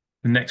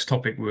 The next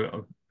topic we're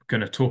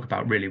going to talk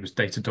about really was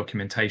data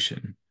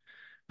documentation.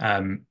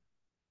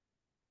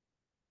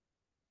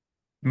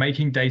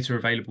 Making data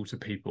available to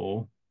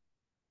people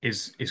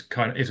is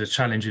a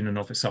challenge in and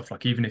of itself.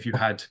 Like, even if you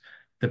had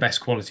the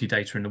best quality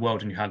data in the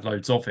world and you had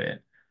loads of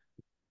it,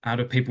 how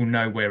do people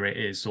know where it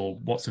is or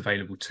what's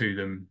available to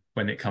them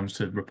when it comes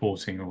to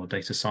reporting or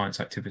data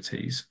science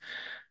activities?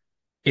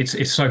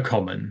 It's so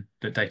common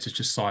that data's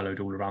just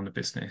siloed all around the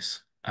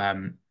business.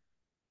 And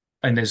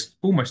there's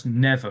almost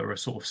never a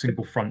sort of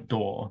single front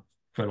door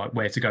for like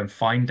where to go and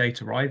find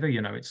data either.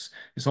 It's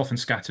often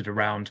scattered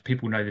around.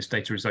 People know this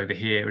data is over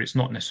here. It's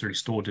not necessarily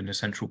stored in a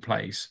central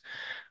place.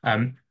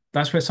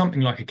 That's where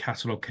something like a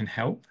catalog can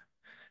help.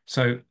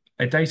 So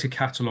a data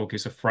catalog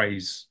is a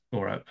phrase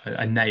or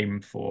a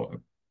name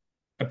for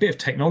a bit of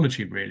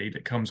technology really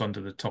that comes under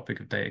the topic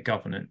of data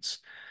governance.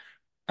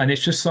 And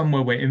it's just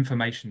somewhere where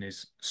information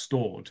is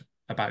stored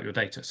about your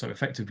data. So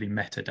effectively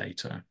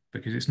metadata,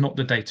 because it's not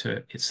the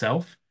data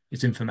itself,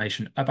 it's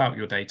information about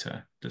your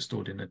data that's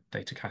stored in a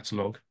data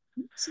catalog.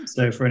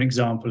 So for an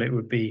example, it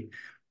would be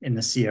in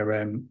the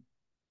CRM,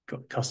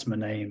 got customer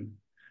name,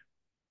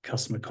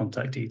 customer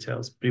contact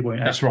details, but it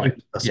won't That's right.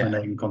 customer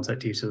name and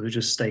contact details. It'll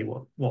just state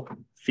what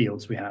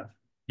fields we have.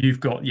 You've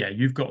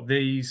got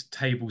these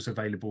tables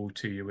available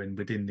to you, and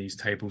within these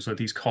tables are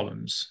these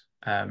columns.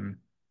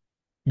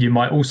 You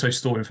might also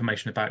store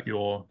information about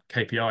your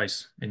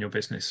KPIs in your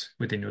business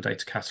within your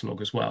data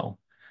catalog as well.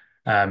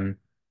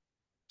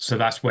 So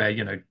that's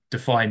where,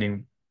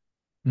 defining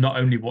not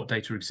only what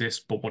data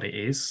exists, but what it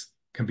is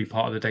can be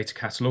part of the data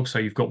catalog. So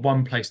you've got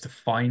one place to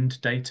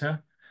find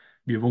data.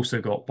 You've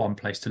also got one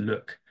place to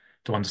look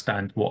to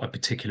understand what a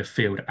particular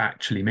field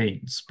actually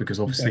means, because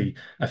obviously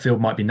a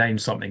field might be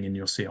named something in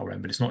your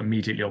CRM, but it's not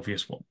immediately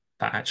obvious what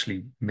that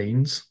actually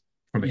means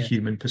from a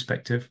human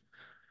perspective.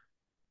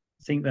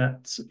 I think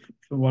that,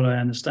 from what I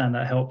understand,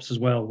 that helps as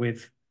well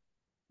with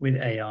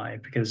AI,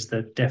 because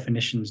the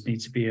definitions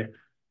need to be a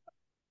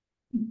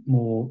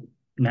more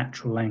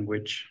natural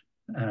language.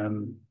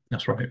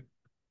 That's right.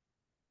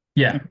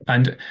 Yeah,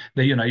 and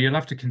you'll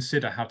have to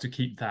consider how to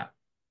keep that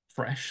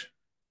fresh,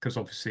 because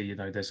obviously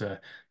there's an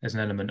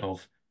element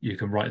of you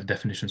can write the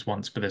definitions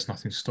once, but there's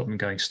nothing to stop them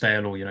going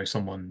stale, or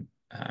someone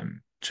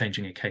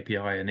changing a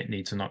KPI and it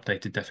needs an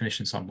updated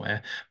definition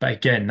somewhere. But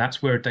again,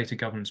 that's where a data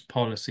governance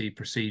policy,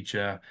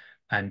 procedure,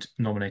 and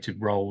nominated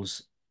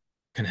roles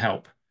can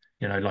help.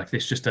 Like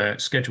this, just a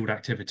scheduled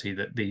activity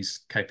that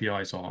these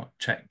KPIs are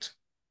checked,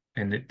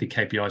 and the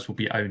KPIs will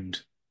be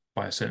owned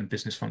by a certain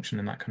business function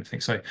and that kind of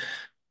thing. So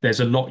there's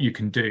a lot you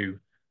can do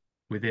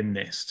within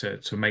this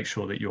to make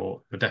sure that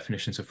your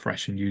definitions are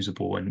fresh and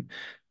usable. And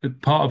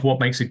part of what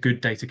makes a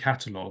good data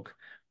catalog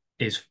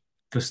is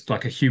for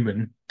like a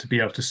human to be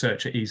able to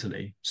search it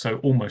easily. So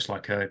almost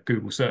like a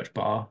Google search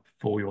bar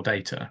for your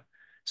data.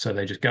 So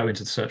they just go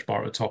into the search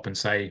bar at the top and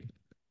say,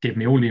 give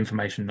me all the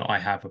information that I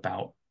have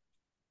about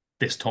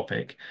this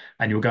topic.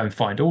 And you'll go and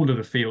find all of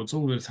the fields,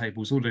 all of the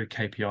tables, all of the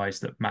KPIs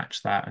that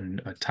match that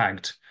and are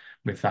tagged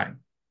with that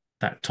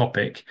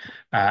topic,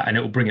 and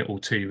it will bring it all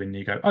to you, and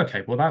you go,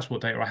 okay, well, that's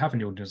what data I have in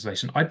the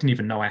organization. I didn't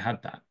even know I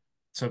had that.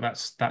 So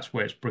that's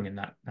where it's bringing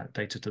that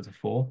data to the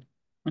fore.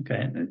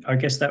 Okay, I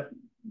guess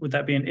would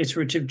that be an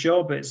iterative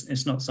job?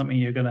 It's not something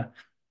you're gonna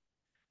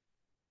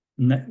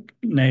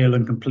nail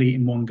and complete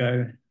in one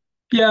go.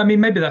 Yeah, I mean,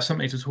 maybe that's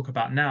something to talk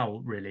about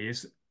now. Really,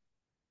 is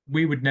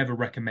we would never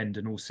recommend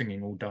an all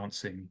singing, all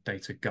dancing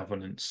data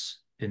governance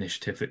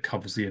initiative that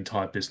covers the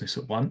entire business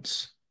at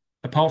once.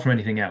 Apart from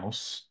anything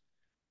else,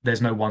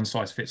 there's no one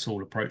size fits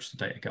all approach to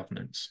data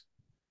governance.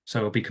 So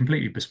it'll be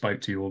completely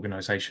bespoke to your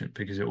organization,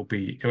 because it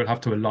will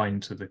have to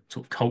align to the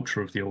sort of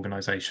culture of the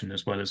organization,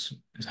 as well as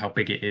how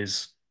big it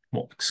is,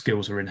 what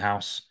skills are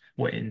in-house,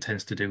 what it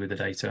intends to do with the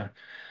data.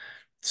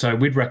 So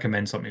we'd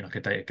recommend something like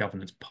a data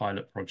governance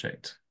pilot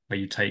project, where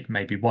you take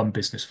maybe one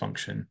business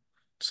function.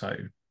 So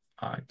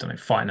I don't know,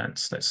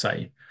 finance, let's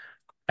say,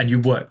 and you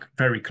work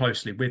very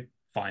closely with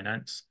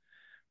finance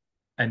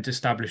and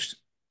establish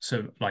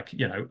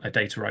a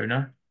data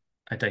owner,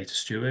 a data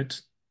steward,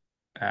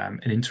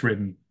 an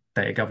interim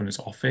data governance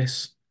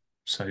office.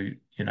 So,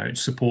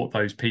 support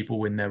those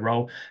people in their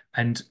role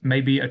and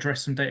maybe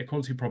address some data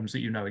quality problems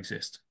that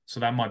exist. So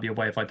that might be a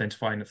way of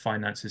identifying that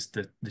finance is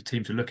the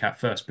team to look at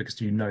first, because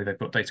they've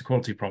got data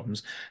quality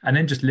problems, and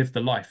then just live the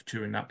life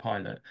during that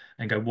pilot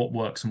and go, what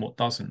works and what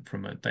doesn't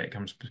from a data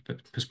governance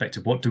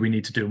perspective? What do we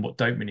need to do and what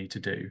don't we need to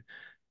do?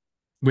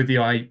 With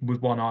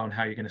one eye on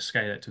how you're going to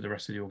scale it to the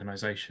rest of the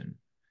organization.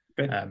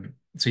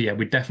 So yeah,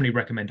 we definitely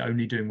recommend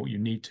only doing what you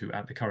need to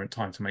at the current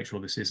time to make sure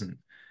this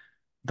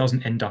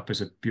doesn't end up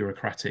as a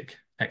bureaucratic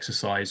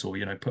exercise, or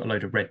put a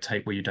load of red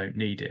tape where you don't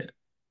need it.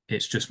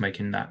 It's just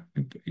looking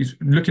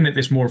at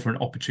this more from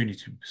an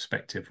opportunity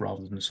perspective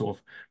rather than a sort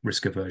of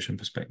risk aversion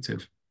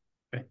perspective.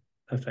 Okay,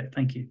 perfect.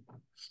 Thank you.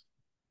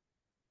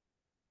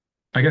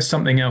 I guess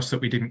something else that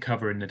we didn't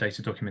cover in the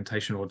data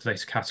documentation or the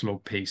data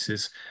catalog piece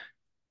is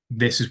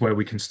this is where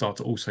we can start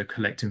to also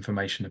collect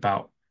information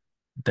about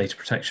data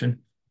protection.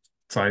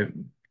 So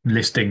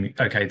listing,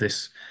 okay,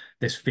 this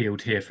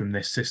field here from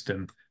this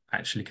system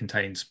actually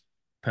contains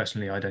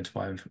personally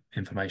identified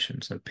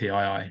information, so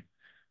PII.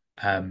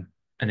 And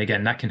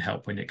again, that can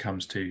help when it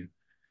comes to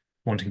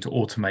wanting to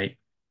automate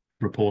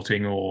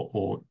reporting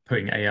or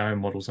putting AI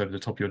models over the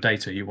top of your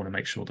data. You want to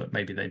make sure that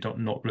maybe they're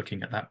not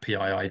looking at that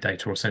PII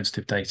data or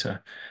sensitive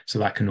data. So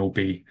that can all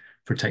be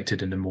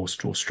protected in a more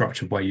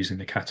structured way using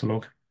the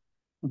catalog.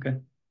 Okay.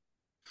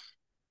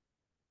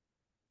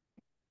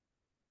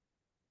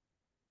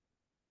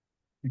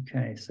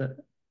 Okay,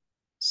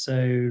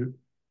 so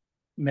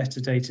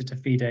metadata to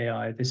feed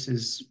AI, this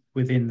is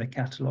within the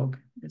catalog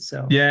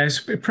itself. Yeah, it's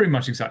pretty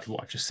much exactly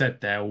what I've just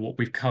said there, or what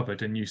we've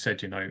covered. And you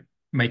said,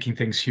 making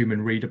things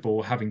human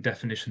readable, having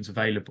definitions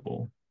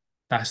available,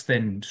 that's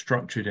then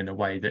structured in a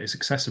way that is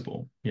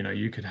accessible.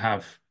 You could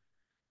have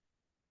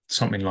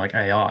something like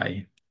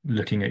AI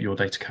looking at your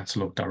data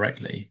catalog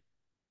directly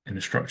in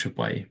a structured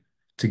way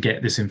to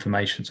get this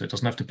information. So it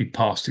doesn't have to be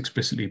passed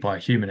explicitly by a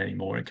human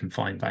anymore. It can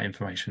find that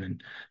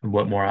information and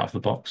work more out of the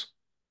box.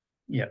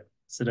 Yeah.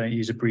 So don't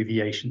use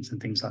abbreviations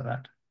and things like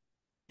that.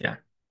 Yeah,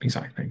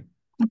 exactly.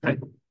 Okay.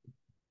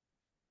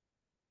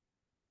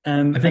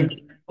 I think,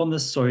 And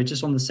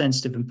just on the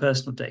sensitive and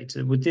personal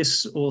data, would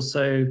this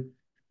also,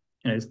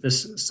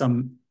 there's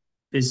some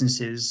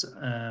businesses,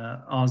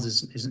 ours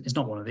is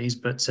not one of these,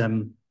 but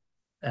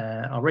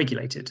are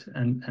regulated,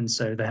 and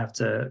so they have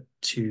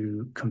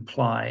to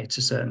comply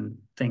to certain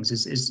things.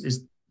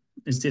 Is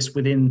this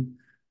within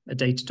a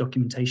data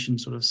documentation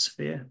sort of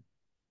sphere?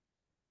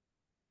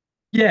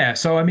 yeah,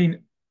 so I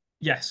mean,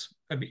 yes,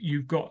 I mean,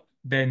 you've got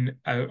then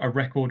a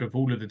record of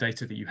all of the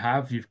data that you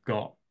have. You've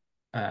got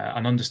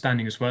an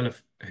understanding as well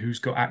of who's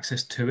got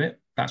access to it.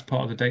 That's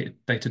part of the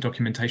data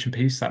documentation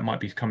piece. That might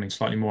be coming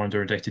slightly more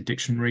under a data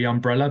dictionary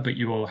umbrella, but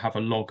you will have a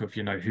log of,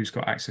 who's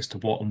got access to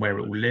what and where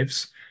it all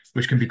lives,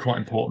 which can be quite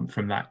important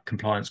from that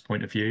compliance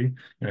point of view.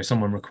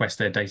 Someone requests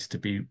their data to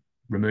be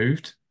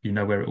removed, you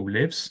know where it all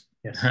lives,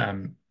 Yes.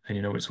 and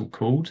you know what it's all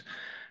called.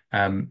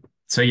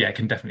 So yeah, it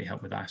can definitely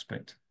help with that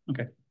aspect.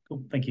 Okay,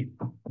 cool. Thank you.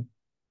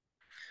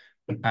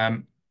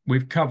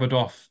 We've covered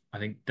off, I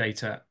think,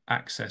 data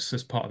access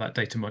as part of that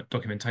data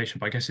documentation,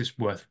 but I guess it's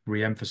worth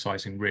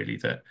re-emphasizing really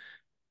that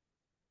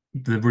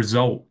the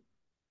result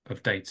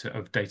of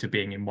data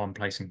being in one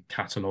place and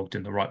cataloged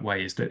in the right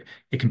way is that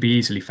it can be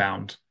easily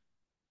found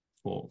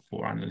for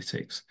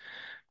analytics.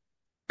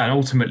 And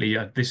ultimately,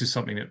 this is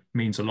something that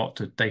means a lot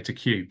to Data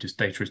Cubed as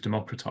data is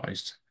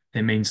democratized.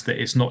 It means that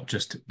it's not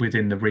just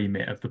within the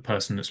remit of the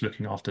person that's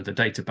looking after the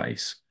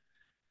database.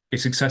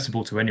 It's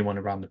accessible to anyone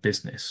around the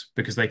business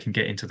because they can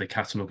get into the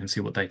catalog and see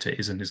what data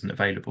is and isn't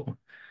available.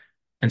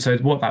 And so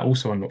what that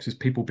also unlocks is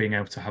people being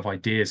able to have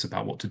ideas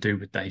about what to do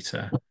with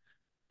data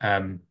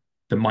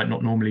that might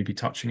not normally be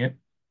touching it.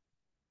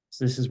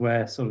 So this is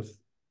where sort of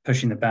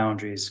pushing the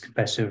boundaries,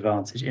 competitive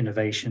advantage,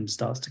 innovation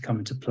starts to come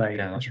into play.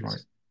 Yeah, that's right.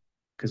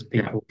 Because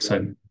people,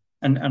 so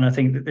and I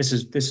think that this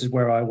is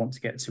where I want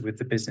to get to with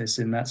the business,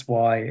 and that's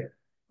why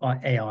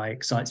AI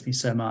excites me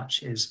so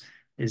much. Is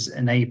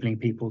enabling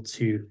people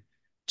to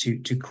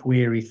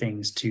query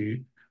things,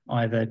 to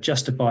either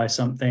justify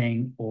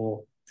something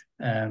or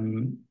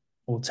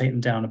take them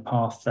down a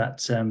path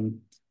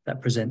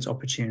that presents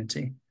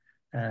opportunity,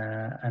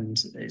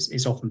 and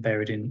is often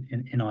buried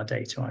in our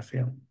data, I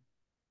feel.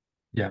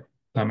 yeah,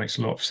 that makes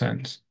a lot of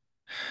sense.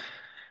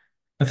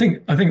 I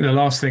think the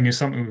last thing is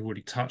something we've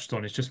already touched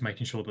on is just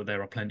making sure that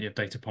there are plenty of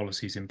data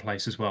policies in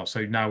place as well.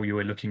 So now you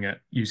are looking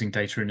at using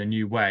data in a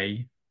new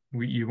way.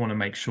 You want to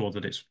make sure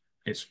that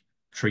it's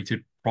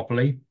treated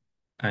properly,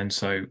 and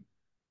so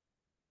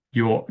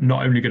you're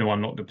not only going to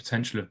unlock the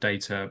potential of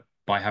data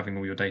by having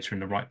all your data in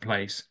the right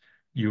place,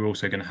 you're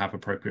also going to have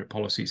appropriate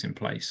policies in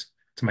place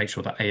to make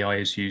sure that AI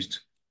is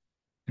used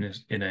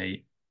in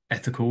a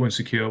ethical and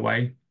secure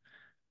way.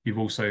 You're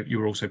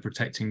also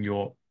protecting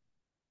your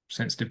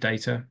sensitive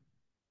data,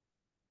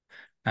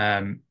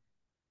 and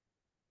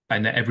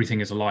that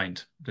everything is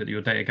aligned, that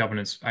your data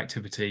governance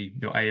activity,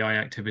 your AI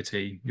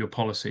activity, your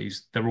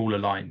policies, they're all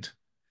aligned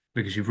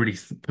because you've really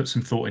put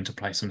some thought into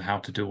place on how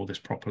to do all this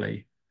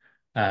properly.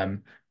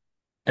 And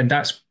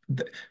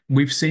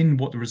we've seen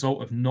what the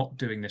result of not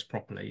doing this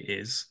properly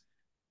is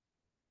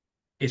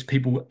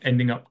people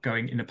ending up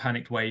going in a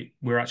panicked way.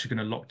 We're actually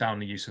going to lock down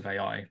the use of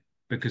AI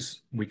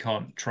because we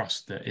can't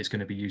trust that it's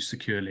going to be used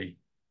securely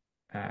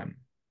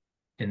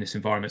in this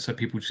environment. So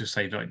people just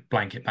say like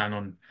blanket ban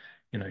on,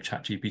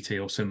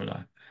 ChatGPT or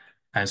similar.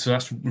 And so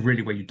that's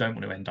really where you don't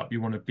want to end up. You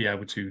want to be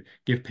able to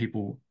give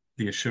people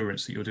the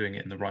assurance that you're doing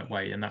it in the right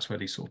way. And that's where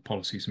these sort of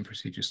policies and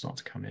procedures start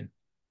to come in.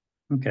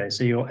 Okay,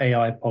 so your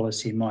AI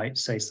policy might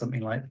say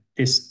something like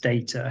this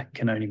data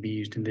can only be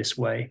used in this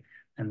way,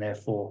 and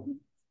therefore,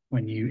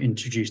 when you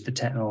introduce the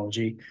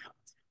technology,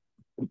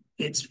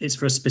 it's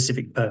for a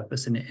specific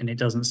purpose, and it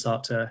doesn't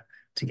start to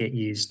get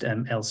used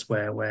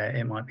elsewhere where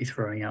it might be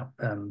throwing up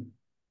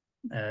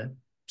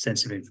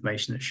sensitive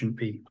information that shouldn't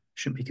be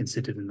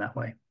considered in that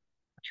way.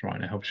 That's right.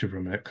 And it helps you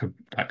from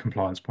that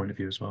compliance point of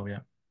view as well. Yeah.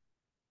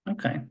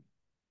 Okay.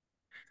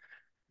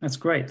 That's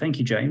great. Thank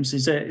you, James.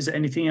 Is there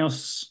anything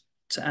else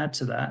to add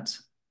to that?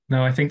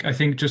 No, I think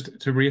just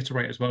to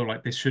reiterate as well,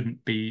 like this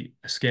shouldn't be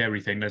a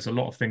scary thing. There's a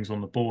lot of things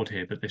on the board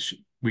here, but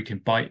we can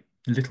bite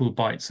little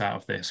bites out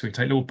of this. We can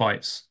take little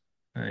bites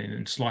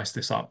and slice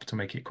this up to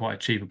make it quite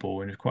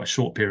achievable in quite a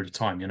short period of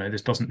time.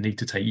 This doesn't need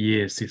to take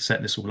years to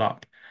set this all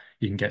up.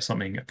 You can get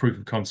something, a proof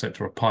of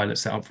concept or a pilot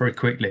set up very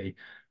quickly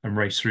and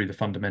race through the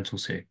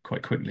fundamentals here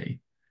quite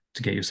quickly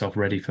to get yourself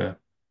ready for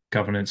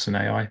governance and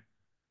AI.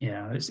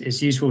 Yeah,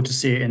 it's useful to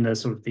see it in the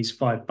sort of these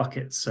 5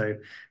 buckets. So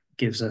it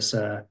gives us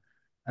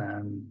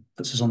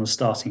puts us on the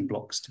starting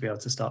blocks to be able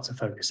to start to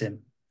focus in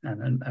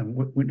and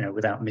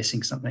without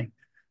missing something.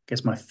 I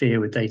guess my fear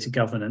with data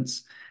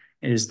governance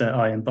is that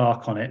I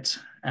embark on it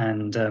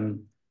and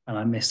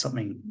I miss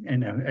something,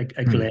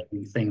 a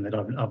glaring thing that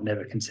I've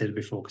never considered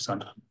before because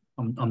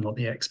I'm not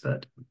the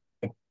expert.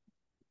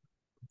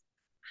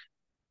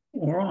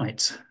 All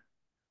right.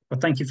 Well,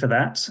 thank you for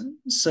that.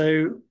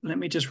 So let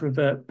me just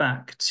revert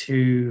back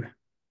to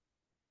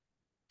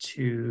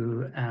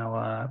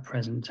our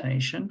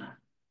presentation.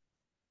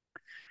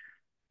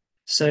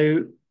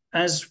 So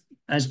as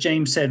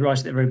James said right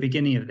at the very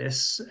beginning of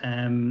this,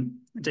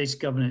 data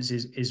governance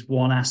is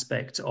one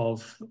aspect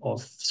of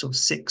sort of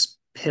 6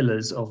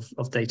 pillars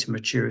of data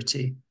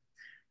maturity.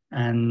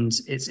 And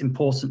it's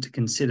important to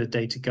consider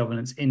data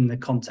governance in the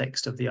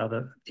context of the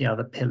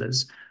other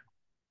pillars,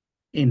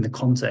 in the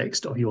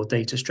context of your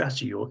data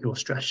strategy, your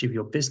strategy of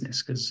your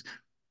business, because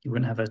you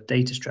wouldn't have a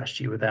data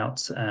strategy without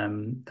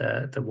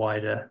the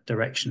wider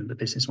direction the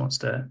business wants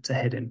to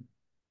head in.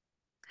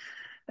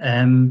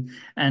 And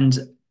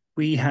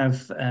we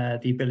have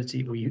the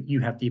ability, or you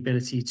have the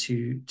ability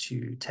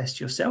to test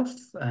yourself.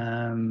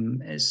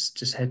 It's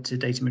just head to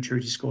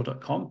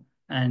datamaturity.score.com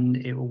and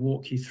it will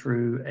walk you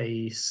through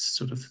a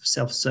sort of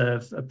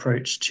self-serve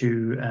approach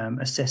to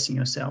assessing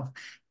yourself.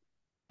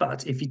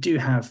 But if you do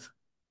have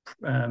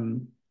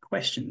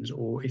questions,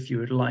 or if you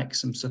would like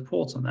some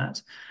support on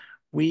that,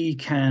 we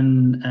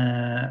can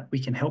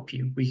help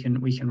you. We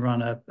can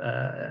run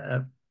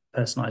a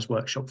personalized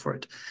workshop for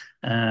it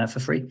for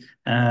free,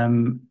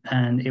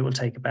 and it will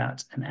take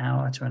about an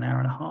hour to an hour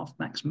and a half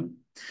maximum.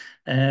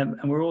 And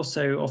we're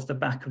also, off the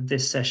back of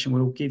this session,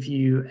 we'll give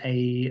you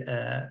a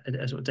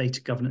sort of data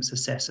governance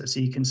assessor, so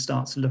you can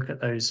start to look at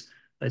those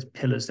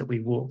pillars that we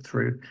walked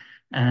through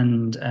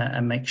and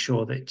make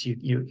sure that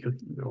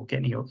you're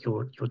getting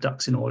your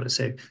ducks in order,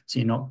 so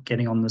you're not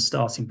getting on the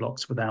starting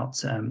blocks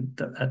without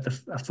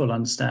a full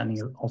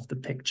understanding of the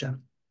picture.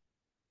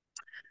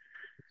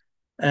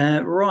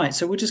 Right,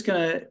 so we're just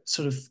going to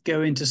sort of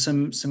go into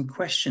some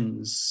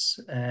questions.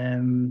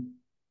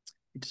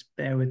 Just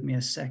bear with me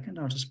a second.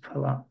 I'll just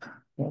pull up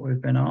what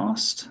we've been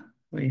asked.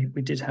 We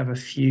did have a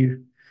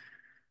few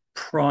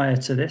prior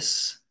to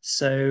this.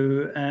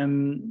 So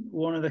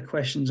one of the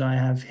questions I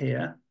have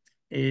here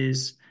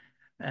is,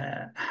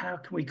 how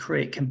can we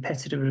create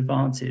competitive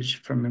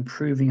advantage from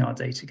improving our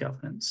data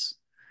governance?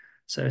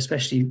 So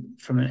especially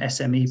from an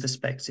SME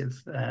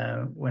perspective,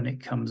 when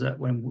it comes up,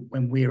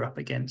 when we're up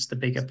against the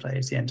bigger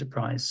players, the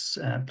enterprise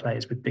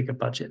players with bigger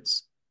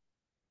budgets.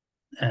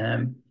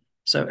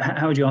 So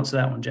how would you answer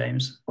that one,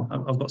 James?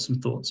 I've got some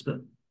thoughts,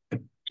 but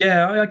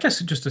yeah, I guess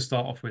just to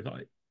start off with,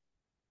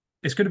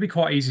 it's going to be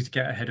quite easy to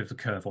get ahead of the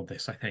curve on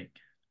this. I think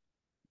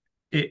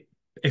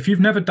if you've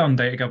never done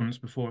data governance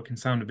before, it can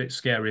sound a bit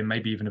scary and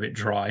maybe even a bit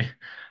dry.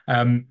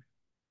 But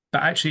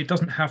actually, it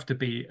doesn't have to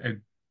be a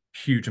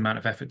huge amount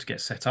of effort to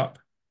get set up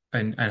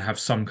and have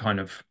some kind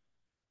of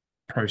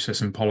process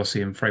and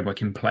policy and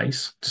framework in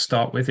place to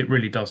start with. It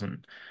really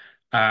doesn't.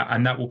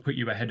 And that will put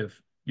you ahead of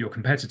your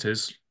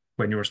competitors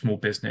when you're a small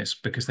business,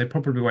 because they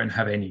probably won't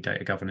have any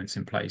data governance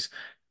in place.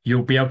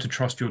 You'll be able to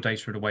trust your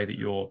data in a way that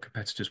your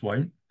competitors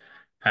won't.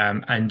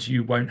 And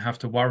you won't have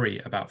to worry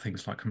about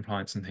things like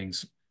compliance and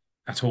things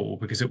at all,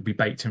 because it will be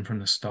baked in from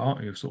the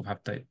start. You'll sort of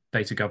have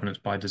data governance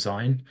by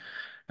design.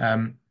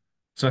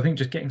 So I think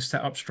just getting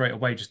set up straight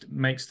away just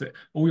makes that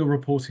all your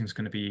reporting is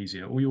going to be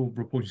easier. All your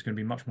reporting is going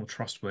to be much more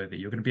trustworthy.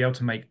 You're going to be able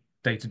to make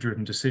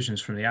data-driven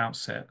decisions from the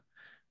outset.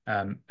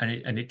 And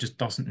it just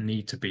doesn't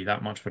need to be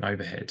that much of an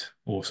overhead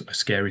or a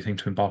scary thing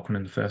to embark on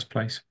in the first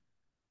place.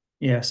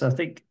 Yes, I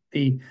think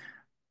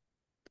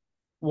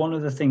one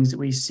of the things that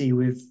we see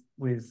with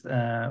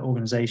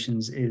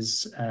organizations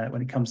is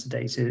when it comes to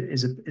data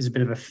is a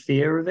bit of a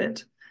fear of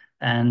it.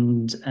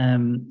 And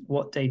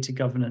what data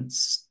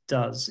governance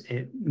does,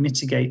 it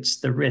mitigates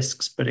the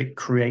risks, but it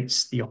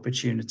creates the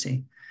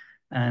opportunity.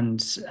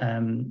 And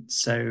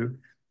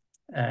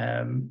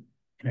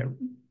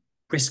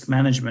risk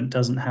management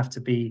doesn't have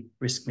to be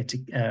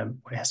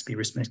it has to be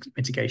risk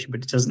mitigation,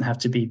 but it doesn't have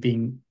to be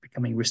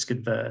becoming risk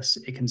adverse.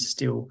 It can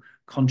still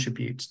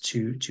contribute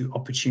to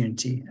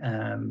opportunity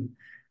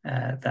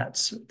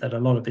that a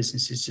lot of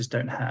businesses just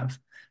don't have.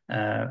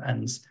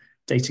 And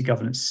data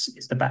governance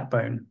is the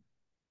backbone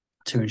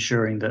to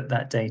ensuring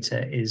that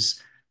data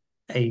is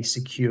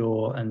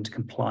secure and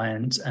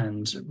compliant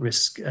and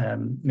risk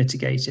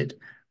mitigated,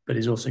 but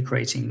is also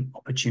creating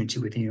opportunity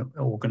within your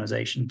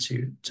organization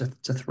to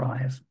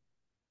thrive.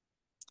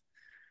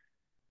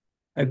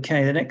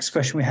 Okay, the next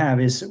question we have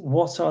is,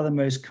 what are the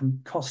most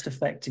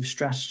cost-effective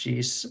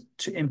strategies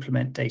to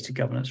implement data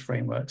governance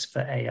frameworks for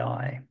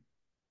AI?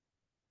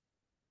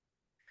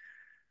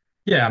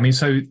 Yeah, I mean,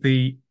 so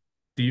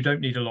you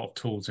don't need a lot of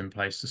tools in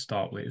place to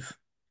start with.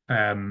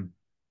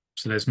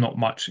 So there's not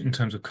much in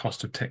terms of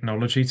cost of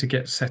technology to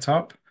get set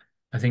up.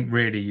 I think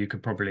really you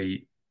could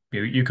probably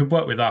you could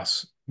work with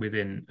us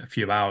within a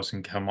few hours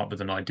and come up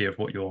with an idea of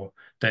what your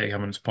data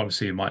governance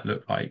policy might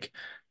look like.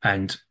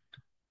 And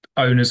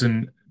owners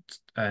and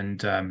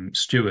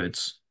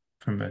stewards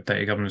from a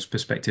data governance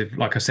perspective,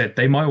 like I said,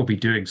 they might all be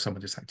doing some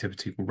of this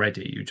activity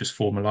already. You're just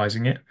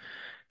formalizing it.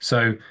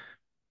 So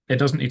it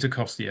doesn't need to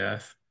cost the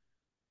earth.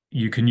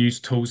 You can use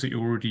tools that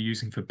you're already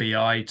using for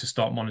BI to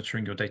start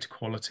monitoring your data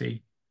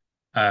quality.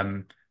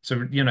 So,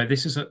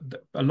 this is a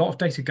lot of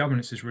data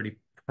governance is really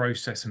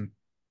process and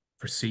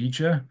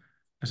procedure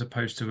as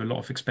opposed to a lot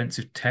of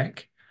expensive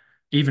tech.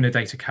 Even a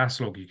data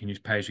catalog, you can use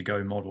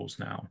pay-as-you-go models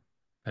now.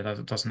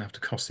 It doesn't have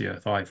to cost the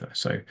earth either.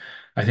 So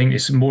I think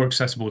it's more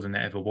accessible than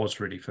it ever was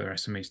really for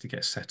SMEs to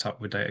get set up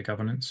with data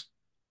governance.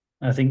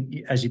 I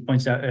think, as you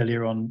pointed out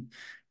earlier on,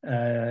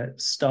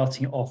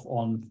 starting off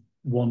on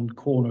one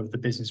corner of the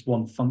business,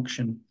 one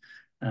function,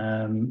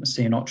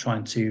 so you're not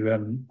trying to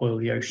boil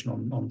the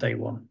ocean on day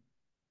one.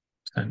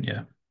 And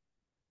yeah.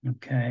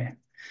 Okay.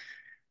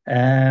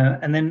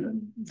 And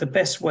then what are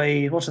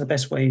the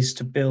best ways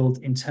to build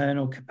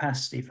internal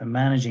capacity for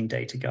managing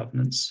data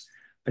governance,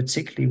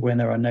 particularly when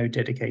there are no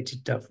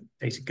dedicated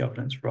data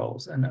governance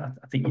roles? And I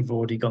think you've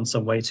already gone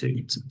some way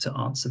to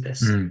answer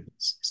this.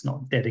 It's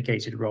not a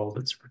dedicated role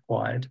that's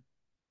required.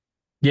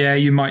 Yeah,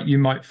 you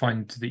might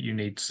find that you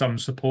need some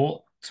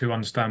support to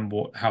understand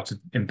how to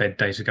embed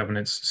data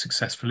governance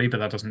successfully, but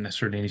that doesn't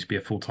necessarily need to be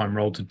a full-time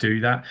role to do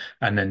that.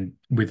 And then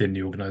within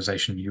the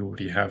organization, you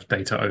already have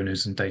data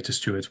owners and data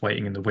stewards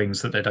waiting in the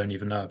wings that they don't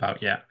even know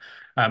about yet.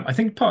 I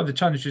think part of the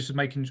challenge is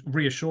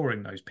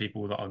reassuring those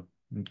people that are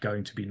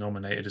going to be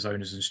nominated as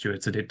owners and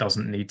stewards that it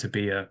doesn't need to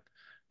be a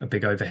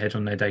big overhead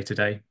on their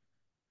day-to-day.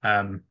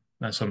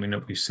 That's something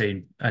that we've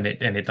seen, and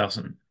it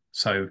doesn't.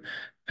 So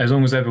as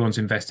long as everyone's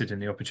invested in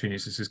the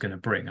opportunities this is going to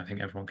bring, I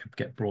think everyone can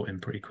get brought in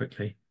pretty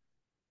quickly.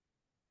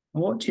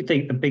 What do you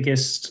think the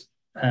biggest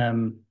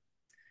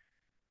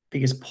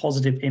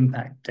positive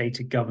impact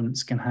data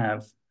governance can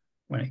have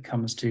when it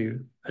comes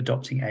to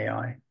adopting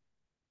AI?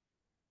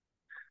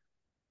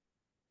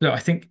 Look, I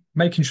think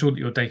making sure that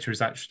your data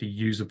is actually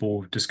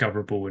usable,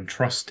 discoverable, and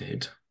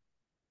trusted,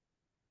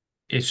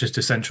 it's just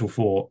essential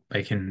for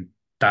making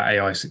that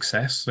AI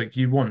success. Like,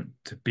 you want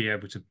to be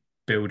able to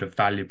build a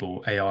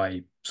valuable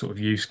AI sort of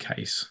use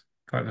case.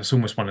 Like, that's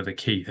almost one of the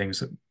key things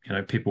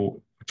that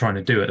people are trying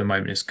to do at the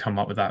moment, is come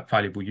up with that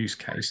valuable use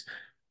case.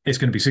 It's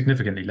going to be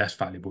significantly less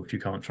valuable if you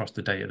can't trust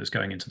the data that's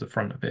going into the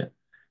front of it.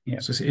 Yeah.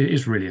 So it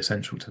is really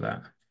essential to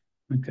that.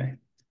 Okay.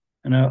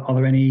 And are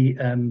there any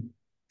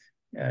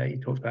you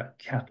talked about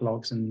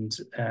catalogs and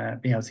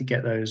being able to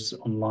get those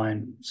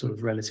online sort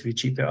of relatively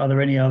cheap. Are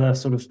there any other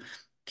sort of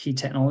key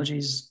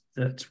technologies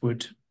that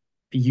would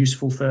be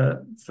useful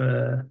for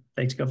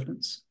data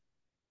governance?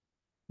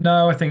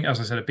 No, I think, as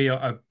I said,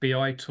 a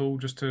BI tool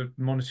just to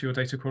monitor your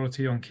data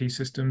quality on key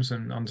systems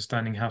and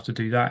understanding how to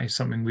do that is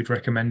something we'd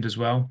recommend as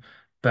well.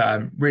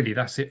 But really,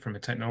 that's it from a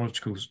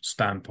technological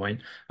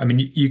standpoint. I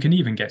mean, you can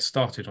even get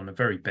started on a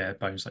very bare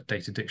bones like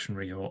data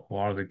dictionary or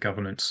other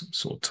governance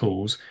sort of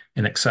tools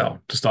in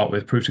Excel to start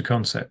with, proof of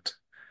concept.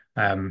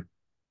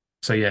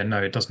 So yeah,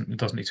 no, it doesn't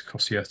need to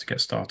cost the earth to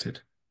get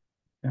started.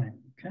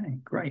 Okay,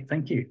 great,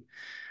 thank you.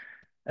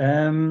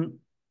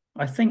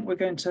 I think we're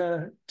going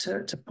to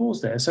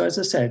pause there. So as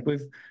I said,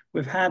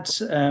 we've had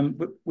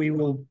we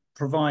will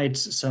provide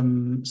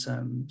some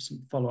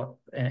follow-up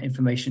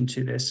information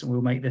to this, and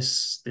we'll make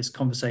this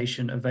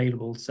conversation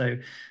available so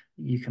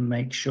you can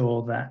make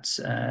sure that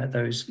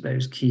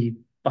those key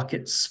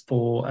buckets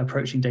for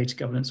approaching data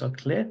governance are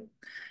clear.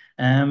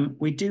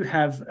 We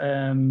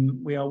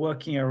are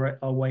working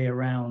our way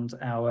around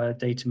our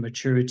data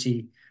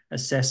maturity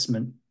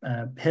assessment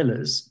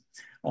pillars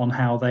on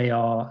how they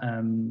are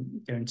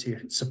going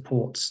to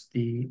support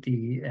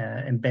the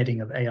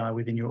embedding of AI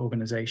within your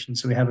organization.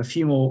 So we have a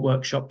few more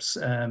workshops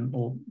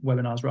or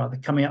webinars rather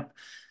coming up.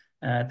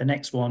 The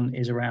next one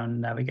is around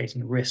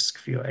navigating risk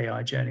for your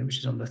AI journey, which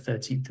is on the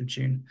 13th of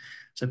June.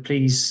 So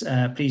please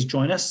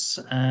join us,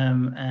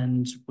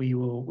 and we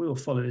will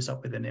follow this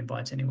up with an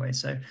invite anyway.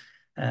 So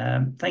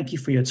thank you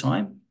for your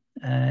time.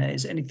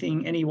 Is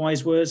any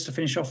wise words to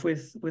finish off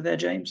with there,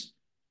 James?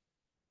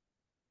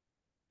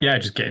 Yeah,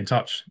 just get in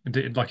touch.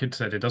 Like it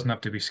said, it doesn't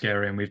have to be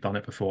scary, and we've done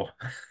it before.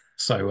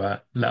 So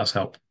let us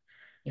help.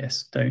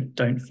 Yes,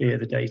 don't fear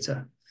the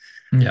data.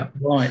 Yeah.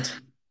 Right.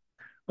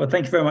 Well,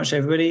 thank you very much,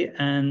 everybody,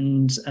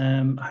 and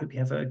I hope you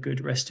have a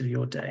good rest of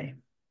your day.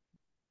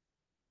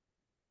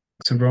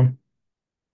 Thanks, everyone.